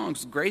spiritual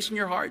songs, grace in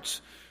your hearts.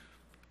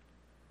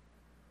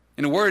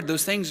 In a word,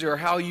 those things are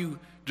how you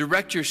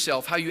direct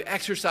yourself, how you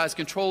exercise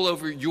control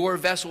over your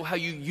vessel, how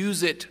you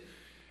use it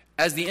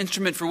as the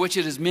instrument for which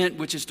it is meant,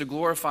 which is to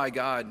glorify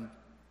God.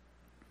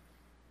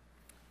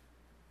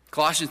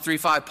 Colossians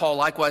 3:5, Paul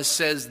likewise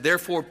says,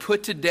 "Therefore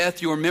put to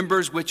death your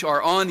members which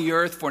are on the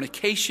earth,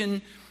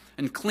 fornication,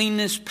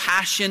 uncleanness,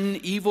 passion,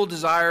 evil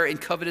desire,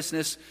 and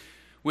covetousness,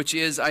 which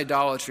is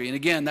idolatry." And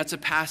again, that's a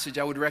passage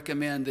I would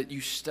recommend that you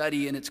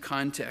study in its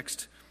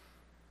context.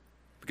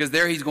 Because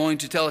there he's going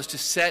to tell us to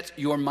set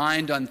your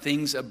mind on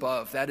things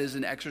above. That is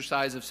an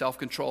exercise of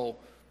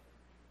self-control.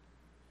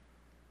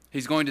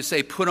 He's going to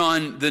say, put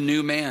on the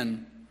new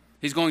man.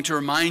 He's going to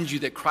remind you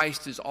that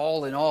Christ is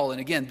all in all.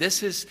 And again,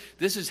 this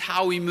is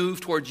how we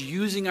move towards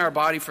using our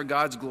body for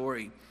God's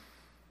glory.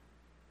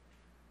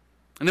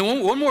 And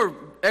then one more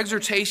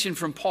exhortation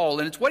from Paul,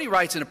 and it's what he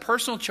writes in a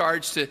personal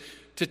charge to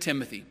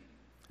Timothy.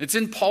 It's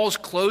in Paul's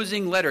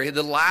closing letter,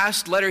 the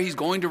last letter he's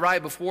going to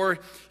write before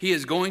he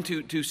is going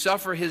to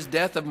suffer his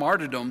death of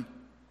martyrdom.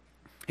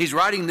 He's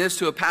writing this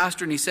to a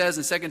pastor, and he says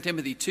in 2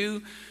 Timothy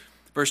 2,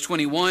 verse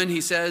 21,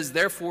 he says,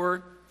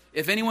 "Therefore,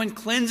 if anyone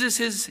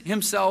cleanses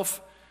himself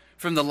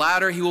from the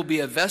latter, he will be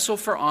a vessel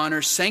for honor,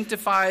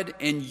 sanctified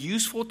and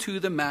useful to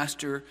the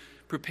master,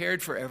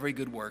 prepared for every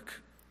good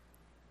work."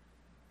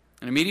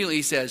 And immediately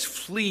he says,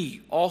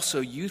 "Flee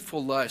also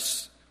youthful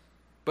lusts,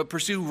 but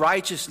pursue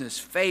righteousness,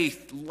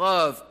 faith,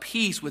 love,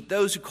 peace with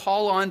those who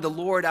call on the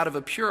Lord out of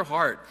a pure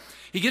heart."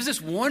 He gives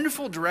this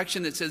wonderful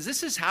direction that says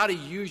this is how to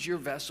use your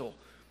vessel.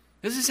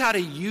 This is how to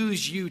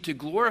use you to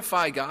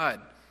glorify God.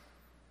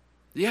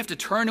 You have to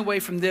turn away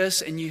from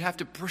this, and you have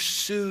to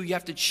pursue, you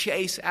have to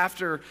chase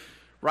after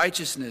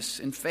righteousness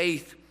and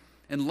faith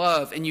and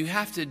love, and you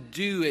have to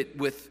do it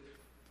with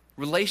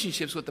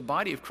relationships with the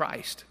body of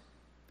Christ.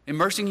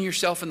 Immersing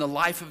yourself in the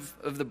life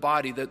of the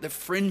body, the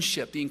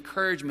friendship, the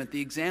encouragement,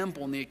 the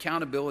example, and the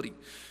accountability.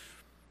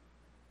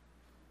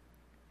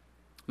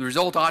 The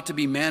result ought to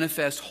be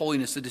manifest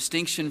holiness, the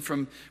distinction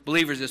from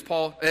unbelievers,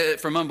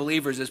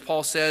 as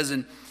Paul says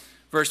in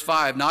verse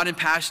 5, not in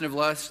passion of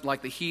lust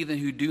like the heathen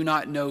who do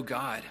not know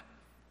God.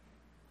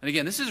 And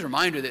again, this is a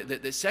reminder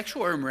that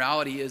sexual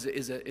immorality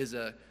is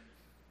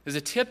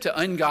a tip to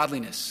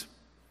ungodliness,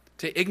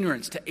 to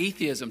ignorance, to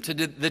atheism, to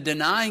the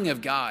denying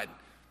of God.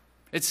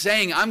 It's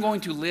saying, I'm going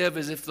to live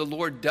as if the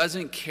Lord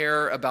doesn't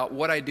care about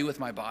what I do with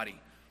my body.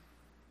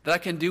 That I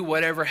can do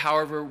whatever,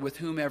 however, with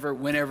whomever,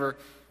 whenever.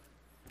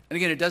 And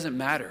again, it doesn't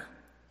matter.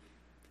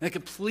 And it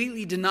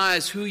completely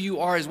denies who you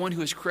are as one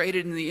who is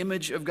created in the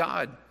image of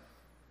God.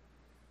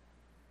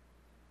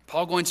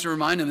 Paul going to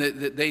remind them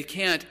that they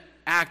can't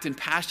act in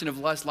passion of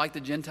lust like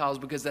the Gentiles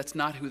because that's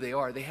not who they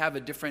are. They have a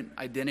different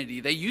identity.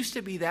 They used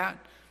to be that.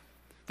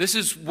 This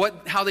is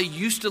how they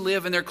used to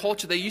live in their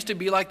culture. They used to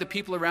be like the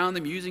people around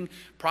them, using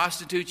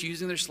prostitutes,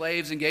 using their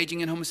slaves,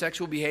 engaging in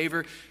homosexual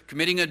behavior,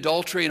 committing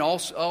adultery, and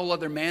all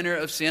other manner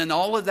of sin.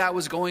 All of that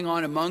was going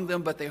on among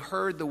them, but they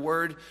heard the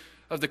word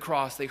of the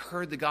cross. They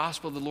heard the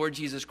gospel of the Lord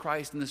Jesus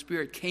Christ, and the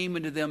Spirit came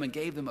into them and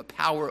gave them a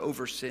power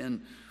over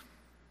sin.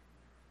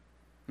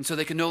 And so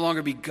they can no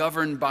longer be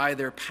governed by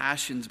their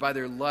passions, by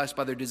their lust,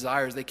 by their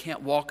desires. They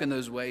can't walk in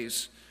those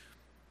ways.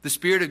 The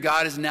Spirit of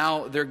God is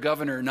now their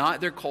governor,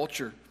 not their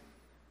culture,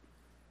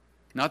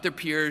 not their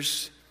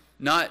peers,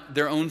 not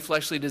their own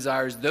fleshly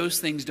desires. Those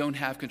things don't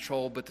have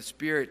control, but the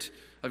Spirit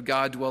of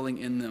God dwelling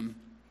in them.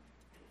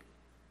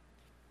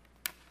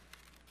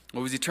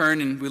 Well, as we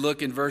turn and we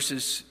look in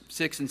verses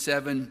 6 and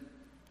 7,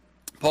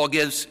 Paul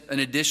gives an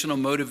additional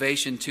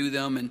motivation to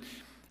them and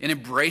in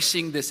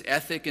embracing this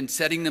ethic and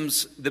setting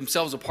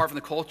themselves apart from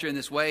the culture in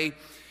this way.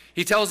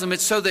 He tells them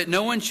it's so that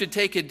no one should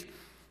take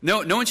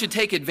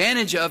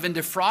advantage of and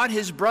defraud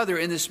his brother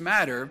in this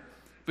matter,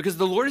 because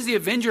the Lord is the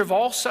avenger of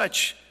all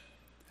such,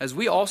 as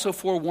we also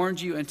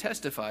forewarned you and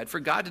testified. For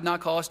God did not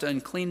call us to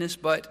uncleanness,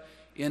 but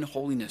in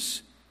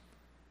holiness.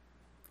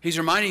 He's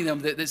reminding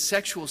them that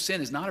sexual sin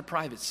is not a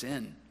private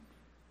sin,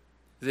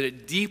 that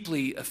it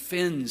deeply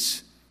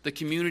offends the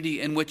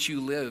community in which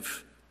you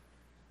live.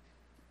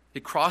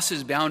 It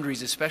crosses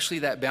boundaries, especially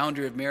that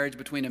boundary of marriage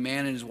between a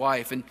man and his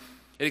wife, and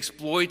it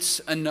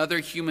exploits another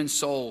human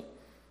soul,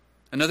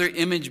 another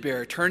image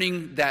bearer,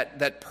 turning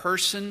that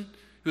person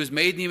who has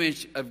made the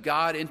image of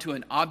God into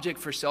an object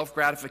for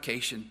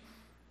self-gratification.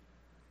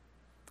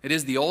 It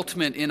is the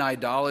ultimate in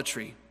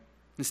idolatry.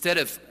 Instead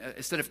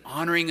of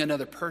honoring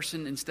another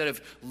person, instead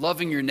of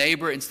loving your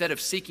neighbor, instead of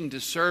seeking to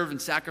serve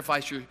and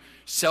sacrifice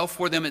yourself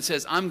for them, it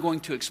says, I'm going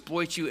to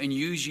exploit you and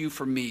use you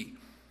for me.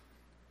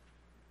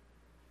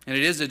 And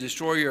it is a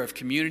destroyer of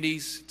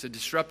communities. It's a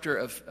disruptor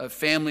of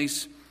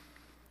families.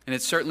 And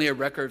it's certainly a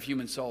wrecker of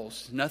human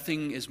souls.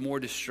 Nothing is more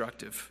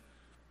destructive.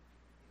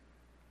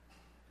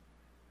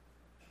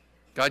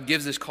 God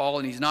gives this call,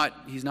 and he's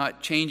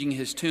not changing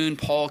his tune.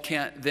 Paul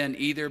can't then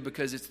either,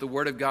 because it's the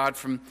word of God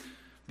from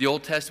the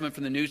Old Testament,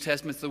 from the New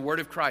Testament. It's the word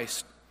of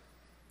Christ.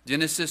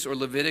 Genesis or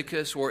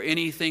Leviticus or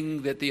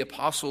anything that the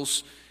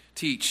apostles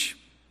teach.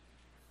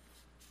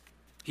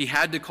 He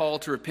had to call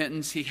to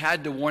repentance. He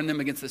had to warn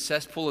them against the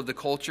cesspool of the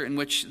culture in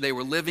which they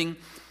were living.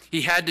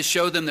 He had to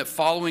show them that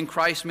following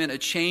Christ meant a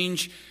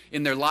change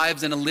in their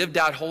lives and a lived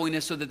out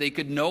holiness, so that they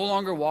could no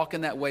longer walk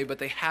in that way, but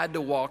they had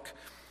to walk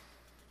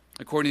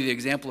according to the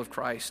example of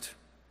Christ.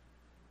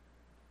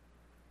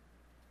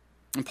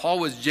 And Paul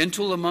was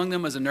gentle among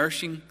them as a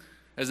nursing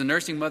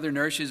mother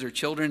nurses her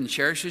children and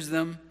cherishes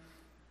them.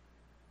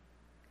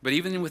 But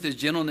even with his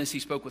gentleness, he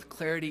spoke with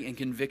clarity and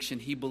conviction.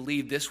 He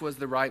believed this was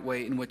the right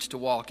way in which to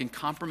walk, and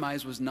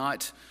compromise was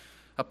not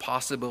a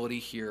possibility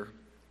here.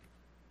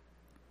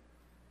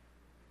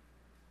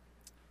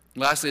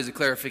 Lastly, as a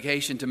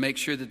clarification to make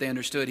sure that they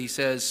understood, he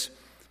says,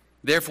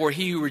 therefore,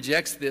 he who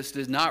rejects this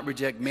does not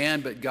reject man,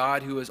 but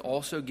God, who has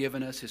also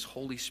given us his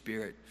Holy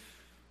Spirit.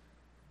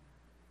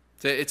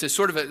 It's a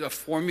sort of a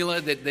formula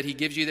that he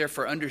gives you there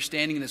for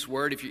understanding this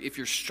word. If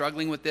you're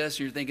struggling with this,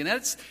 and you're thinking,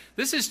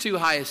 this is too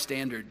high a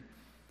standard.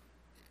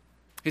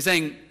 He's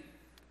saying,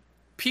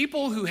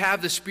 people who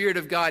have the Spirit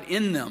of God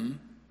in them,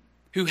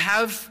 who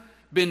have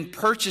been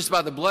purchased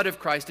by the blood of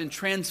Christ and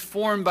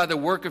transformed by the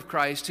work of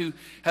Christ, who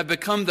have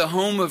become the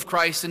home of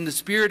Christ and the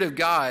Spirit of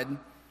God,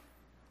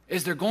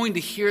 is they're going to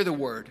hear the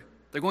word.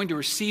 They're going to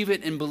receive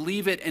it and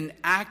believe it and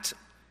act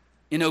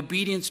in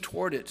obedience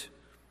toward it.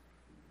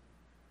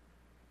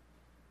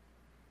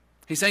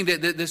 He's saying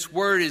that this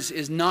word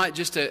is not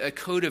just a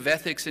code of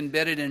ethics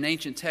embedded in an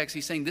ancient text.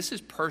 He's saying this is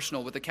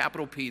personal with a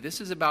capital P.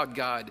 This is about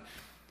God,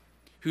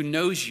 who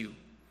knows you,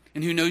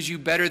 and who knows you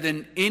better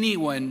than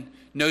anyone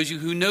knows you,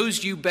 who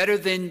knows you better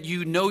than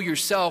you know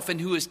yourself,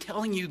 and who is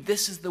telling you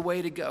this is the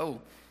way to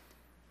go.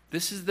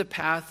 This is the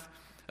path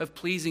of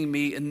pleasing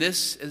me, and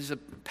this is a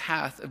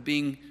path of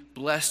being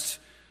blessed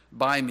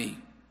by me.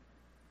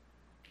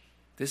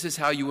 This is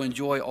how you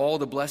enjoy all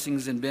the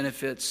blessings and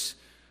benefits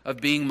of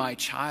being my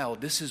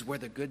child. This is where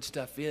the good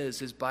stuff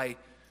is by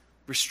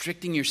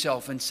restricting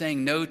yourself and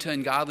saying no to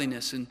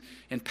ungodliness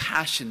and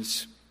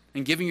passions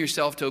and giving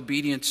yourself to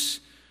obedience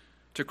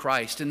to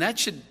Christ. And that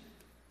should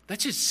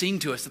sing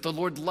to us that the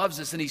Lord loves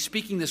us and he's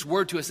speaking this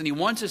word to us and he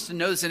wants us to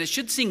know this. And it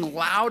should sing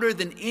louder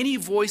than any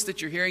voice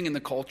that you're hearing in the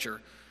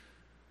culture.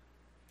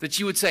 That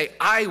you would say,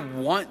 I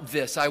want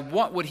this. I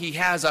want what he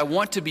has. I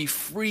want to be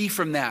free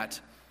from that.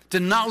 To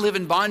not live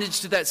in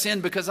bondage to that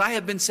sin because I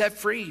have been set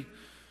free.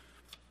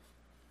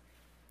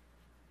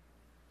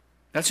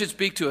 That should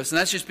speak to us, and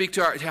that should speak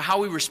to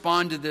how we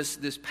respond to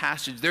this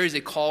passage. There is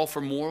a call for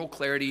moral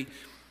clarity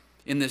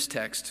in this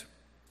text.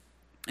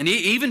 And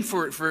even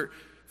for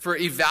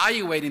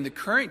evaluating the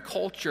current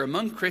culture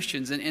among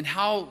Christians and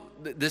how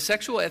the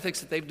sexual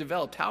ethics that they've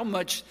developed, how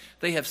much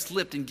they have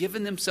slipped and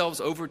given themselves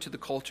over to the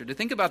culture. To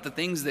think about the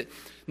things that,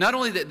 not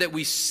only that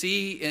we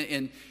see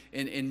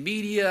in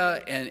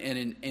media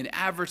and in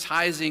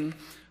advertising,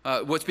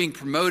 what's being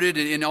promoted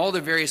in all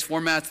the various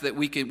formats that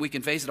we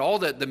can face it, all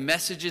the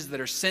messages that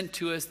are sent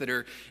to us that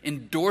are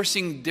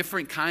endorsing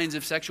different kinds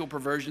of sexual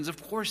perversions.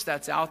 Of course,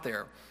 that's out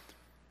there.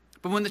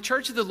 But when the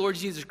Church of the Lord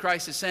Jesus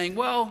Christ is saying,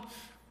 well,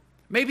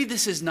 maybe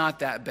this is not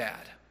that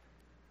bad.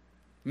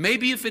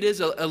 Maybe if it is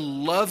a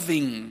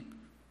loving,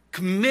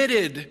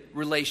 committed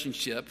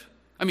relationship,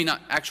 I mean,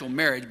 not actual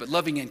marriage, but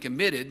loving and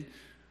committed,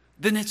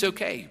 then it's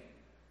okay.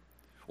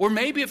 Or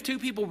maybe if two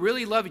people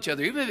really love each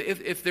other, even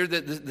if they're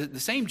the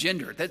same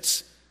gender,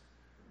 that's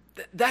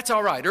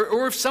all right.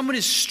 Or if someone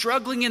is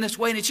struggling in this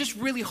way and it's just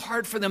really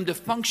hard for them to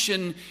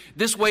function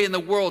this way in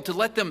the world, to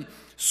let them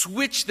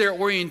switch their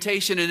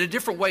orientation in a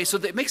different way so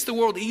that it makes the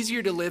world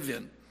easier to live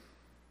in.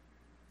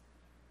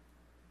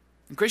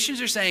 And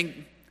Christians are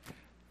saying,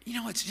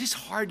 it's just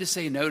hard to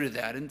say no to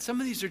that. And some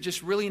of these are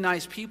just really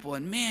nice people.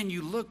 And man,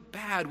 you look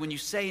bad when you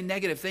say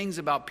negative things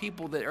about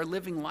people that are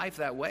living life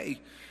that way.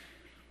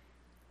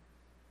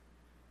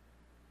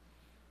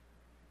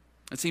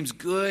 It seems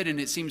good and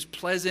it seems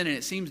pleasant and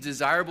it seems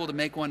desirable to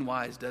make one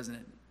wise, doesn't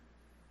it?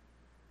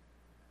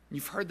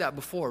 You've heard that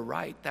before,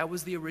 right? That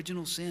was the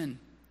original sin.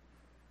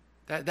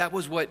 That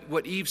was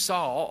what Eve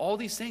saw. All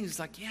these things, it's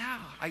like, yeah,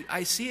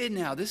 I see it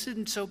now. This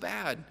isn't so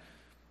bad.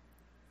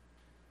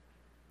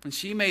 And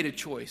she made a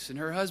choice and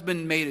her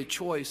husband made a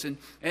choice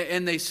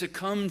and they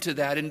succumbed to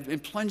that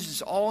and plunged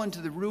us all into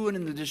the ruin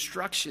and the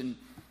destruction,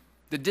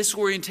 the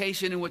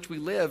disorientation in which we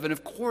live. And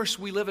of course,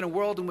 we live in a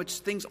world in which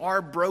things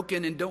are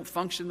broken and don't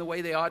function the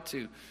way they ought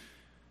to.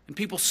 And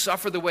people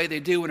suffer the way they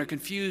do and are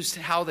confused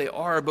how they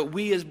are. But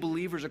we as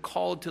believers are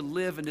called to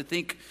live and to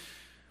think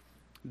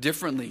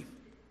differently.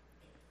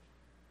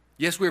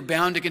 Yes, we're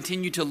bound to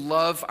continue to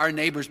love our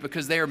neighbors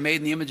because they are made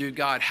in the image of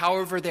God,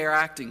 however they are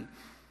acting.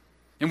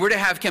 And we're to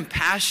have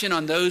compassion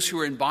on those who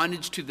are in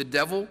bondage to the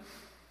devil,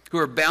 who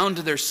are bound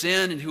to their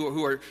sin and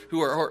who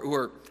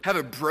have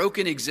a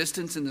broken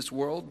existence in this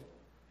world.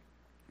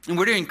 And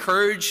we're to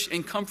encourage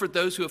and comfort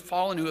those who have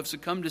fallen, who have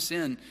succumbed to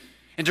sin,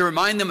 and to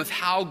remind them of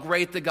how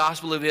great the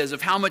gospel is,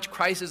 of how much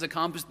Christ has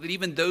accomplished, that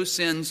even those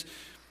sins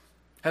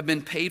have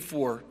been paid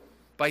for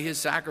by his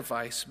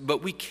sacrifice.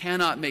 But we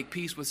cannot make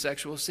peace with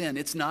sexual sin.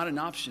 It's not an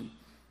option.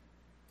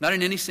 Not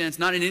in any sense,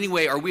 not in any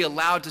way are we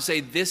allowed to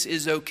say this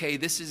is okay,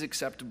 this is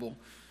acceptable.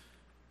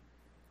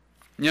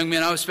 Young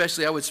men, I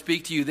would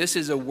speak to you. This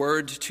is a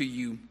word to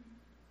you.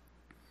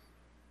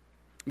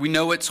 We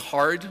know it's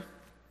hard.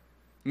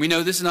 We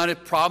know this is not a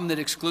problem that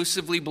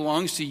exclusively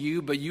belongs to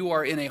you, but you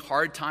are in a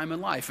hard time in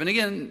life. And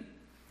again,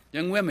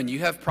 young women, you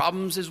have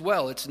problems as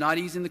well. It's not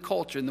easy in the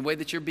culture and the way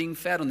that you're being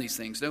fed on these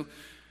things.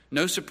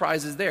 No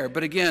surprises there.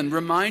 But again,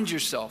 remind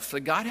yourself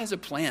that God has a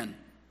plan.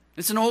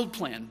 It's an old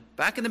plan.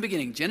 Back in the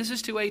beginning,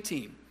 Genesis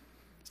 2:18.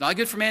 It's not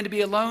good for man to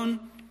be alone.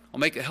 I'll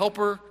make a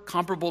helper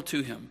comparable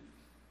to him.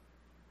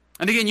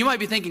 And again, you might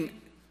be thinking,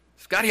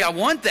 Scotty, I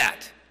want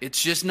that.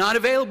 It's just not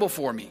available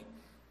for me.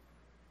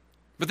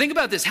 But think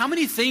about this. How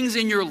many things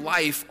in your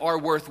life are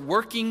worth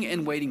working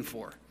and waiting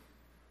for?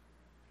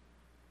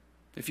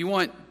 If you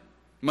want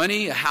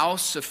money, a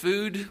house, a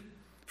food,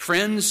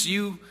 friends,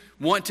 you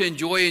want to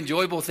enjoy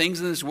enjoyable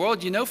things in this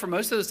world, for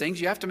most of those things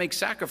you have to make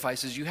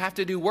sacrifices. You have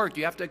to do work.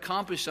 You have to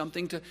accomplish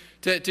something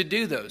to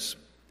do those.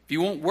 If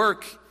you won't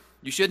work,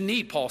 you shouldn't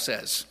eat, Paul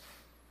says.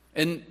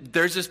 And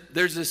there's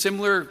a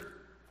similar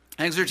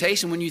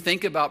exhortation when you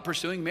think about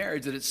pursuing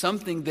marriage, that it's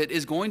something that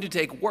is going to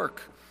take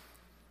work.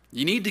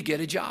 You need to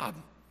get a job.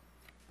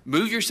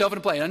 Move yourself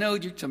into place. I know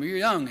some of you are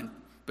young,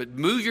 but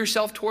move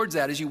yourself towards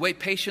that as you wait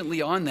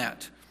patiently on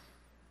that.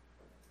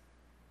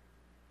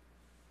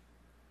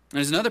 And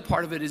there's another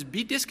part of it is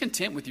be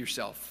discontent with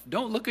yourself.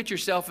 Don't look at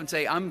yourself and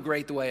say, I'm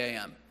great the way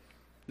I am.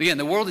 Again,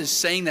 the world is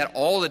saying that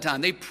all the time.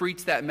 They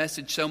preach that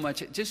message so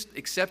much. Just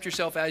accept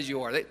yourself as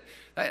you are.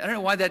 I don't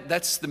know why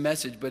that's the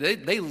message, but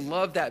they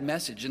love that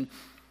message. And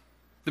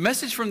the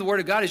message from the Word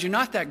of God is you're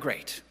not that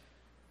great.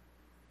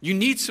 You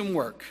need some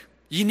work.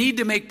 You need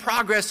to make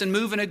progress and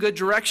move in a good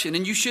direction,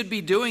 and you should be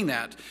doing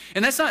that.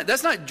 And that's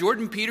not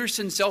Jordan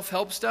Peterson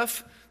self-help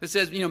stuff that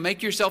says,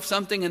 make yourself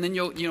something and then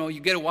you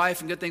get a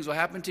wife and good things will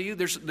happen to you.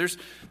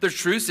 There's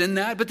truth in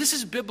that, but this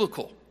is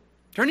biblical.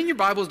 Turn in your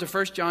Bibles to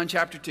 1 John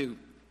chapter 2.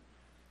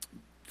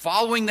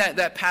 Following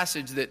that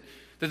passage that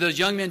those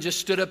young men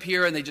just stood up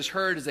here and they just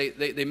heard as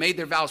they made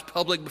their vows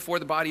public before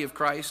the body of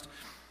Christ.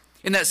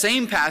 In that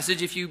same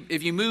passage, if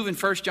you move in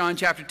 1 John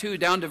chapter 2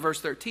 down to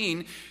verse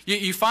 13,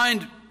 you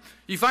find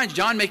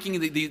John making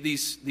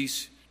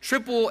these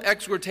triple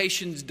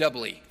exhortations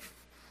doubly,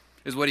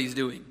 is what he's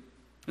doing.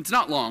 It's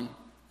not long,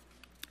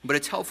 but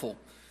it's helpful.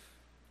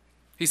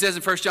 He says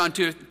in 1 John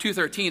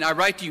 2:13, I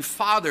write to you,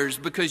 fathers,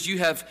 because you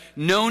have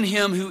known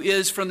him who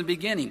is from the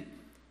beginning.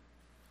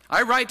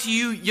 I write to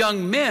you,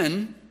 young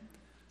men,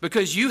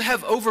 because you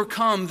have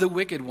overcome the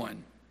wicked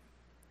one.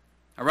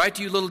 I write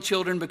to you, little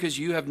children, because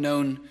you have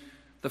known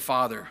the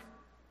Father.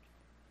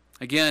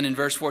 Again, in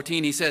verse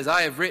 14, he says,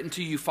 I have written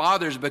to you,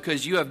 fathers,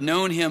 because you have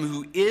known him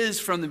who is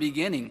from the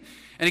beginning.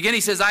 And again, he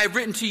says, I have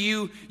written to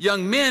you,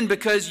 young men,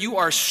 because you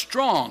are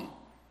strong,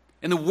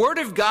 and the word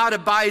of God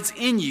abides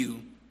in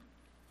you,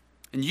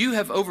 and you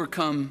have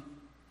overcome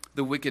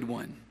the wicked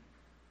one.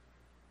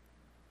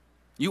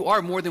 You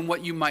are more than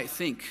what you might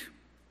think.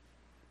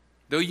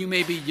 Though you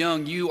may be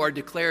young, you are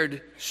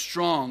declared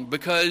strong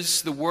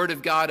because the word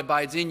of God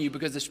abides in you,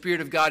 because the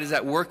Spirit of God is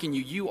at work in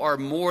you. You are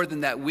more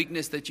than that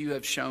weakness that you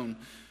have shown.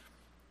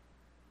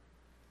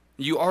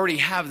 You already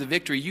have the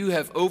victory. You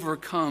have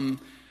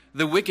overcome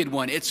the wicked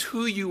one. It's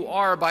who you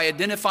are by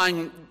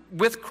identifying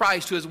with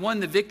Christ who has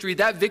won the victory.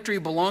 That victory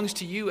belongs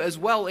to you as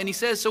well. And he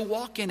says, so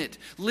walk in it,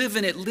 live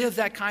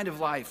that kind of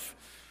life.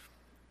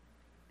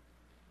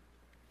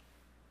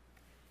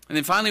 And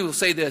then finally we'll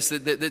say this,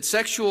 that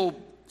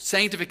sexual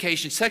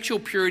sanctification, sexual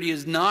purity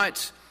is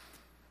not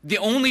the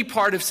only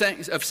part of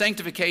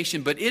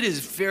sanctification, but it is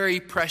very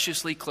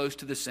preciously close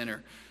to the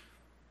sinner.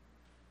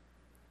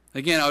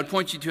 Again, I would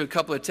point you to a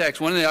couple of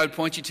texts. One that I would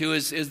point you to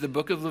is the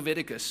book of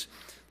Leviticus.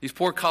 These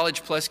poor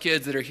College Plus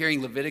kids that are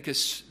hearing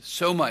Leviticus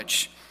so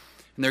much,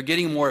 and they're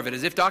getting more of it,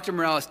 as if Dr.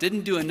 Morales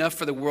didn't do enough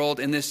for the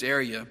world in this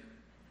area.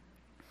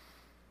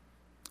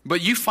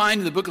 But you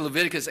find in the book of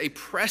Leviticus a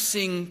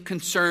pressing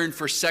concern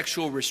for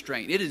sexual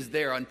restraint. It is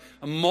there on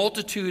a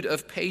multitude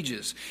of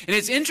pages. And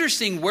it's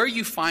interesting where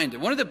you find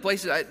it. One of the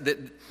places that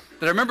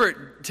I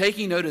remember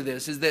taking note of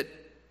this is that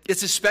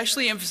it's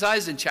especially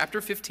emphasized in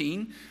chapter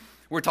 15,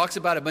 where it talks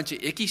about a bunch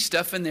of icky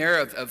stuff in there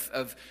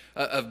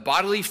of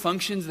bodily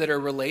functions that are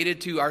related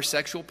to our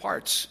sexual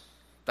parts.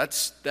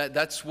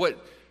 That's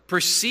what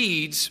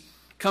precedes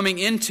coming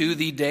into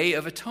the Day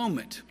of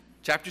Atonement.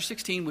 Chapter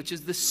 16, which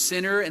is the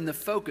center and the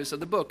focus of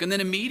the book. And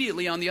then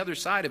immediately on the other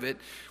side of it,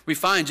 we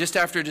find just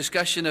after a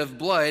discussion of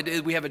blood,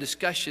 we have a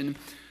discussion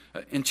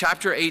in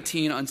chapter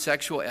 18 on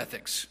sexual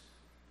ethics,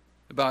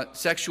 about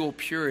sexual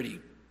purity.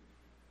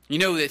 You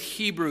know that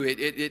Hebrew,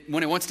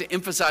 when it wants to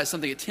emphasize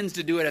something, it tends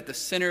to do it at the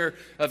center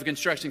of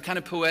construction. Kind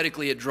of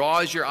poetically, it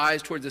draws your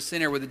eyes towards the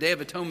center where the Day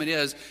of Atonement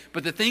is.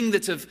 But the thing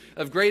that's of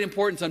great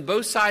importance on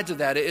both sides of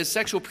that is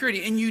sexual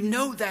purity. And you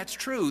know that's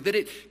true, that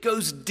it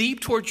goes deep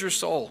towards your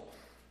soul.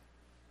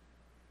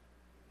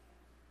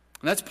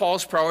 And that's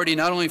Paul's priority,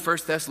 not only 1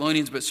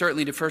 Thessalonians, but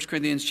certainly to 1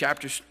 Corinthians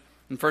chapter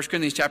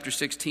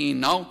 16.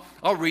 And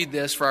I'll read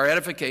this for our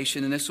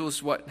edification, and this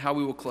is how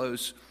we will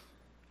close.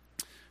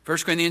 1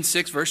 Corinthians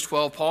 6, verse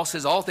 12, Paul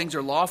says, all things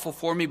are lawful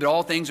for me, but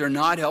all things are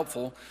not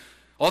helpful.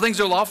 All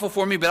things are lawful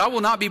for me, but I will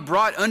not be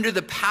brought under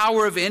the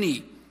power of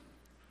any.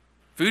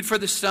 Food for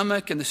the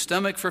stomach, and the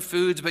stomach for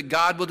foods, but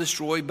God will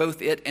destroy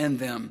both it and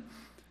them.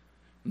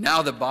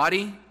 Now the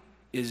body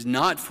is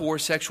not for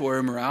sexual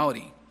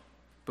immorality,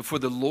 but for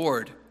the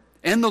Lord,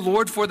 and the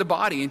Lord for the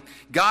body.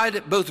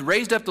 God both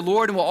raised up the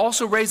Lord and will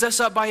also raise us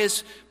up by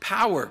his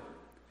power.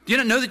 Do you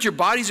not know that your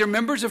bodies are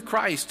members of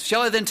Christ?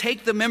 Shall I then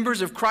take the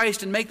members of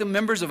Christ and make them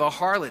members of a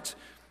harlot?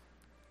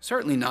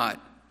 Certainly not.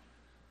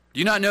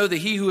 Do you not know that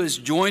he who is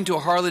joined to a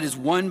harlot is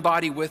one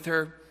body with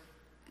her?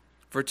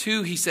 For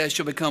two, he says,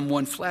 shall become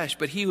one flesh,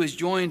 but he who is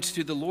joined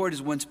to the Lord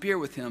is one spirit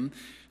with him.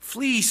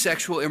 Flee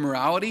sexual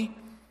immorality.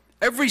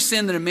 Every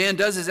sin that a man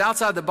does is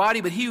outside the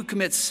body, but he who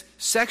commits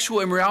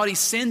sexual immorality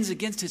sins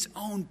against his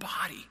own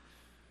body.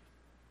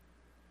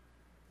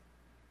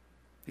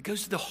 It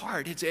goes to the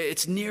heart.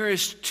 It's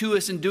nearest to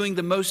us and doing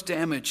the most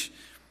damage.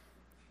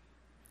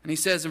 And he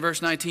says in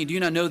verse 19, do you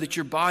not know that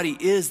your body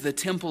is the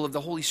temple of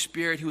the Holy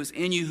Spirit who is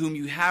in you, whom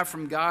you have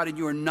from God, and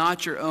you are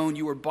not your own?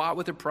 You were bought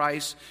with a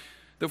price.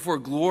 Therefore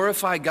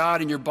glorify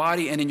God in your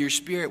body and in your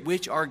spirit,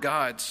 which are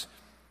God's.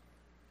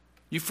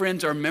 You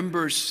friends are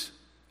members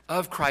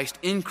of Christ,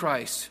 in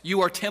Christ.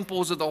 You are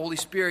temples of the Holy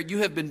Spirit. You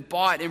have been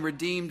bought and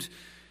redeemed,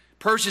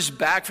 purchased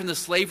back from the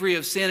slavery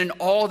of sin, and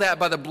all that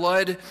by the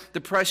blood,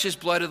 the precious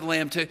blood of the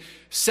Lamb, to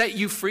set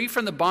you free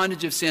from the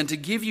bondage of sin, to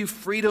give you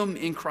freedom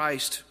in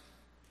Christ.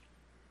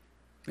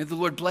 May the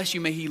Lord bless you.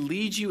 May he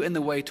lead you in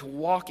the way to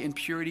walk in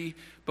purity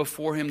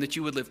before him, that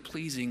you would live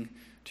pleasing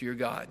to your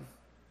God.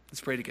 Let's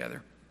pray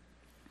together.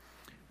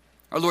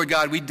 Our Lord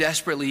God, we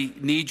desperately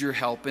need your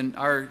help in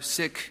our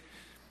sick,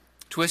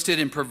 twisted,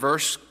 and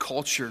perverse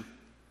culture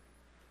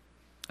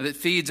that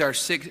feeds our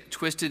sick,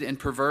 twisted, and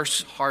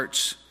perverse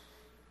hearts.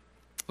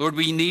 Lord,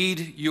 we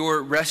need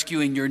your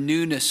rescuing, your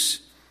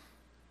newness.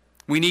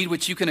 We need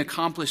what you can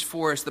accomplish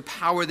for us, the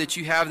power that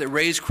you have that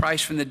raised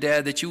Christ from the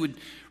dead, that you would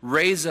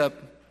raise up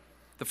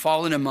the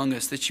fallen among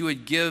us, that you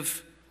would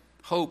give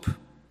hope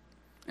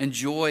and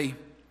joy,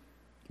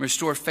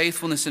 restore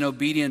faithfulness and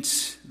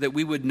obedience, that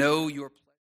we would know your place.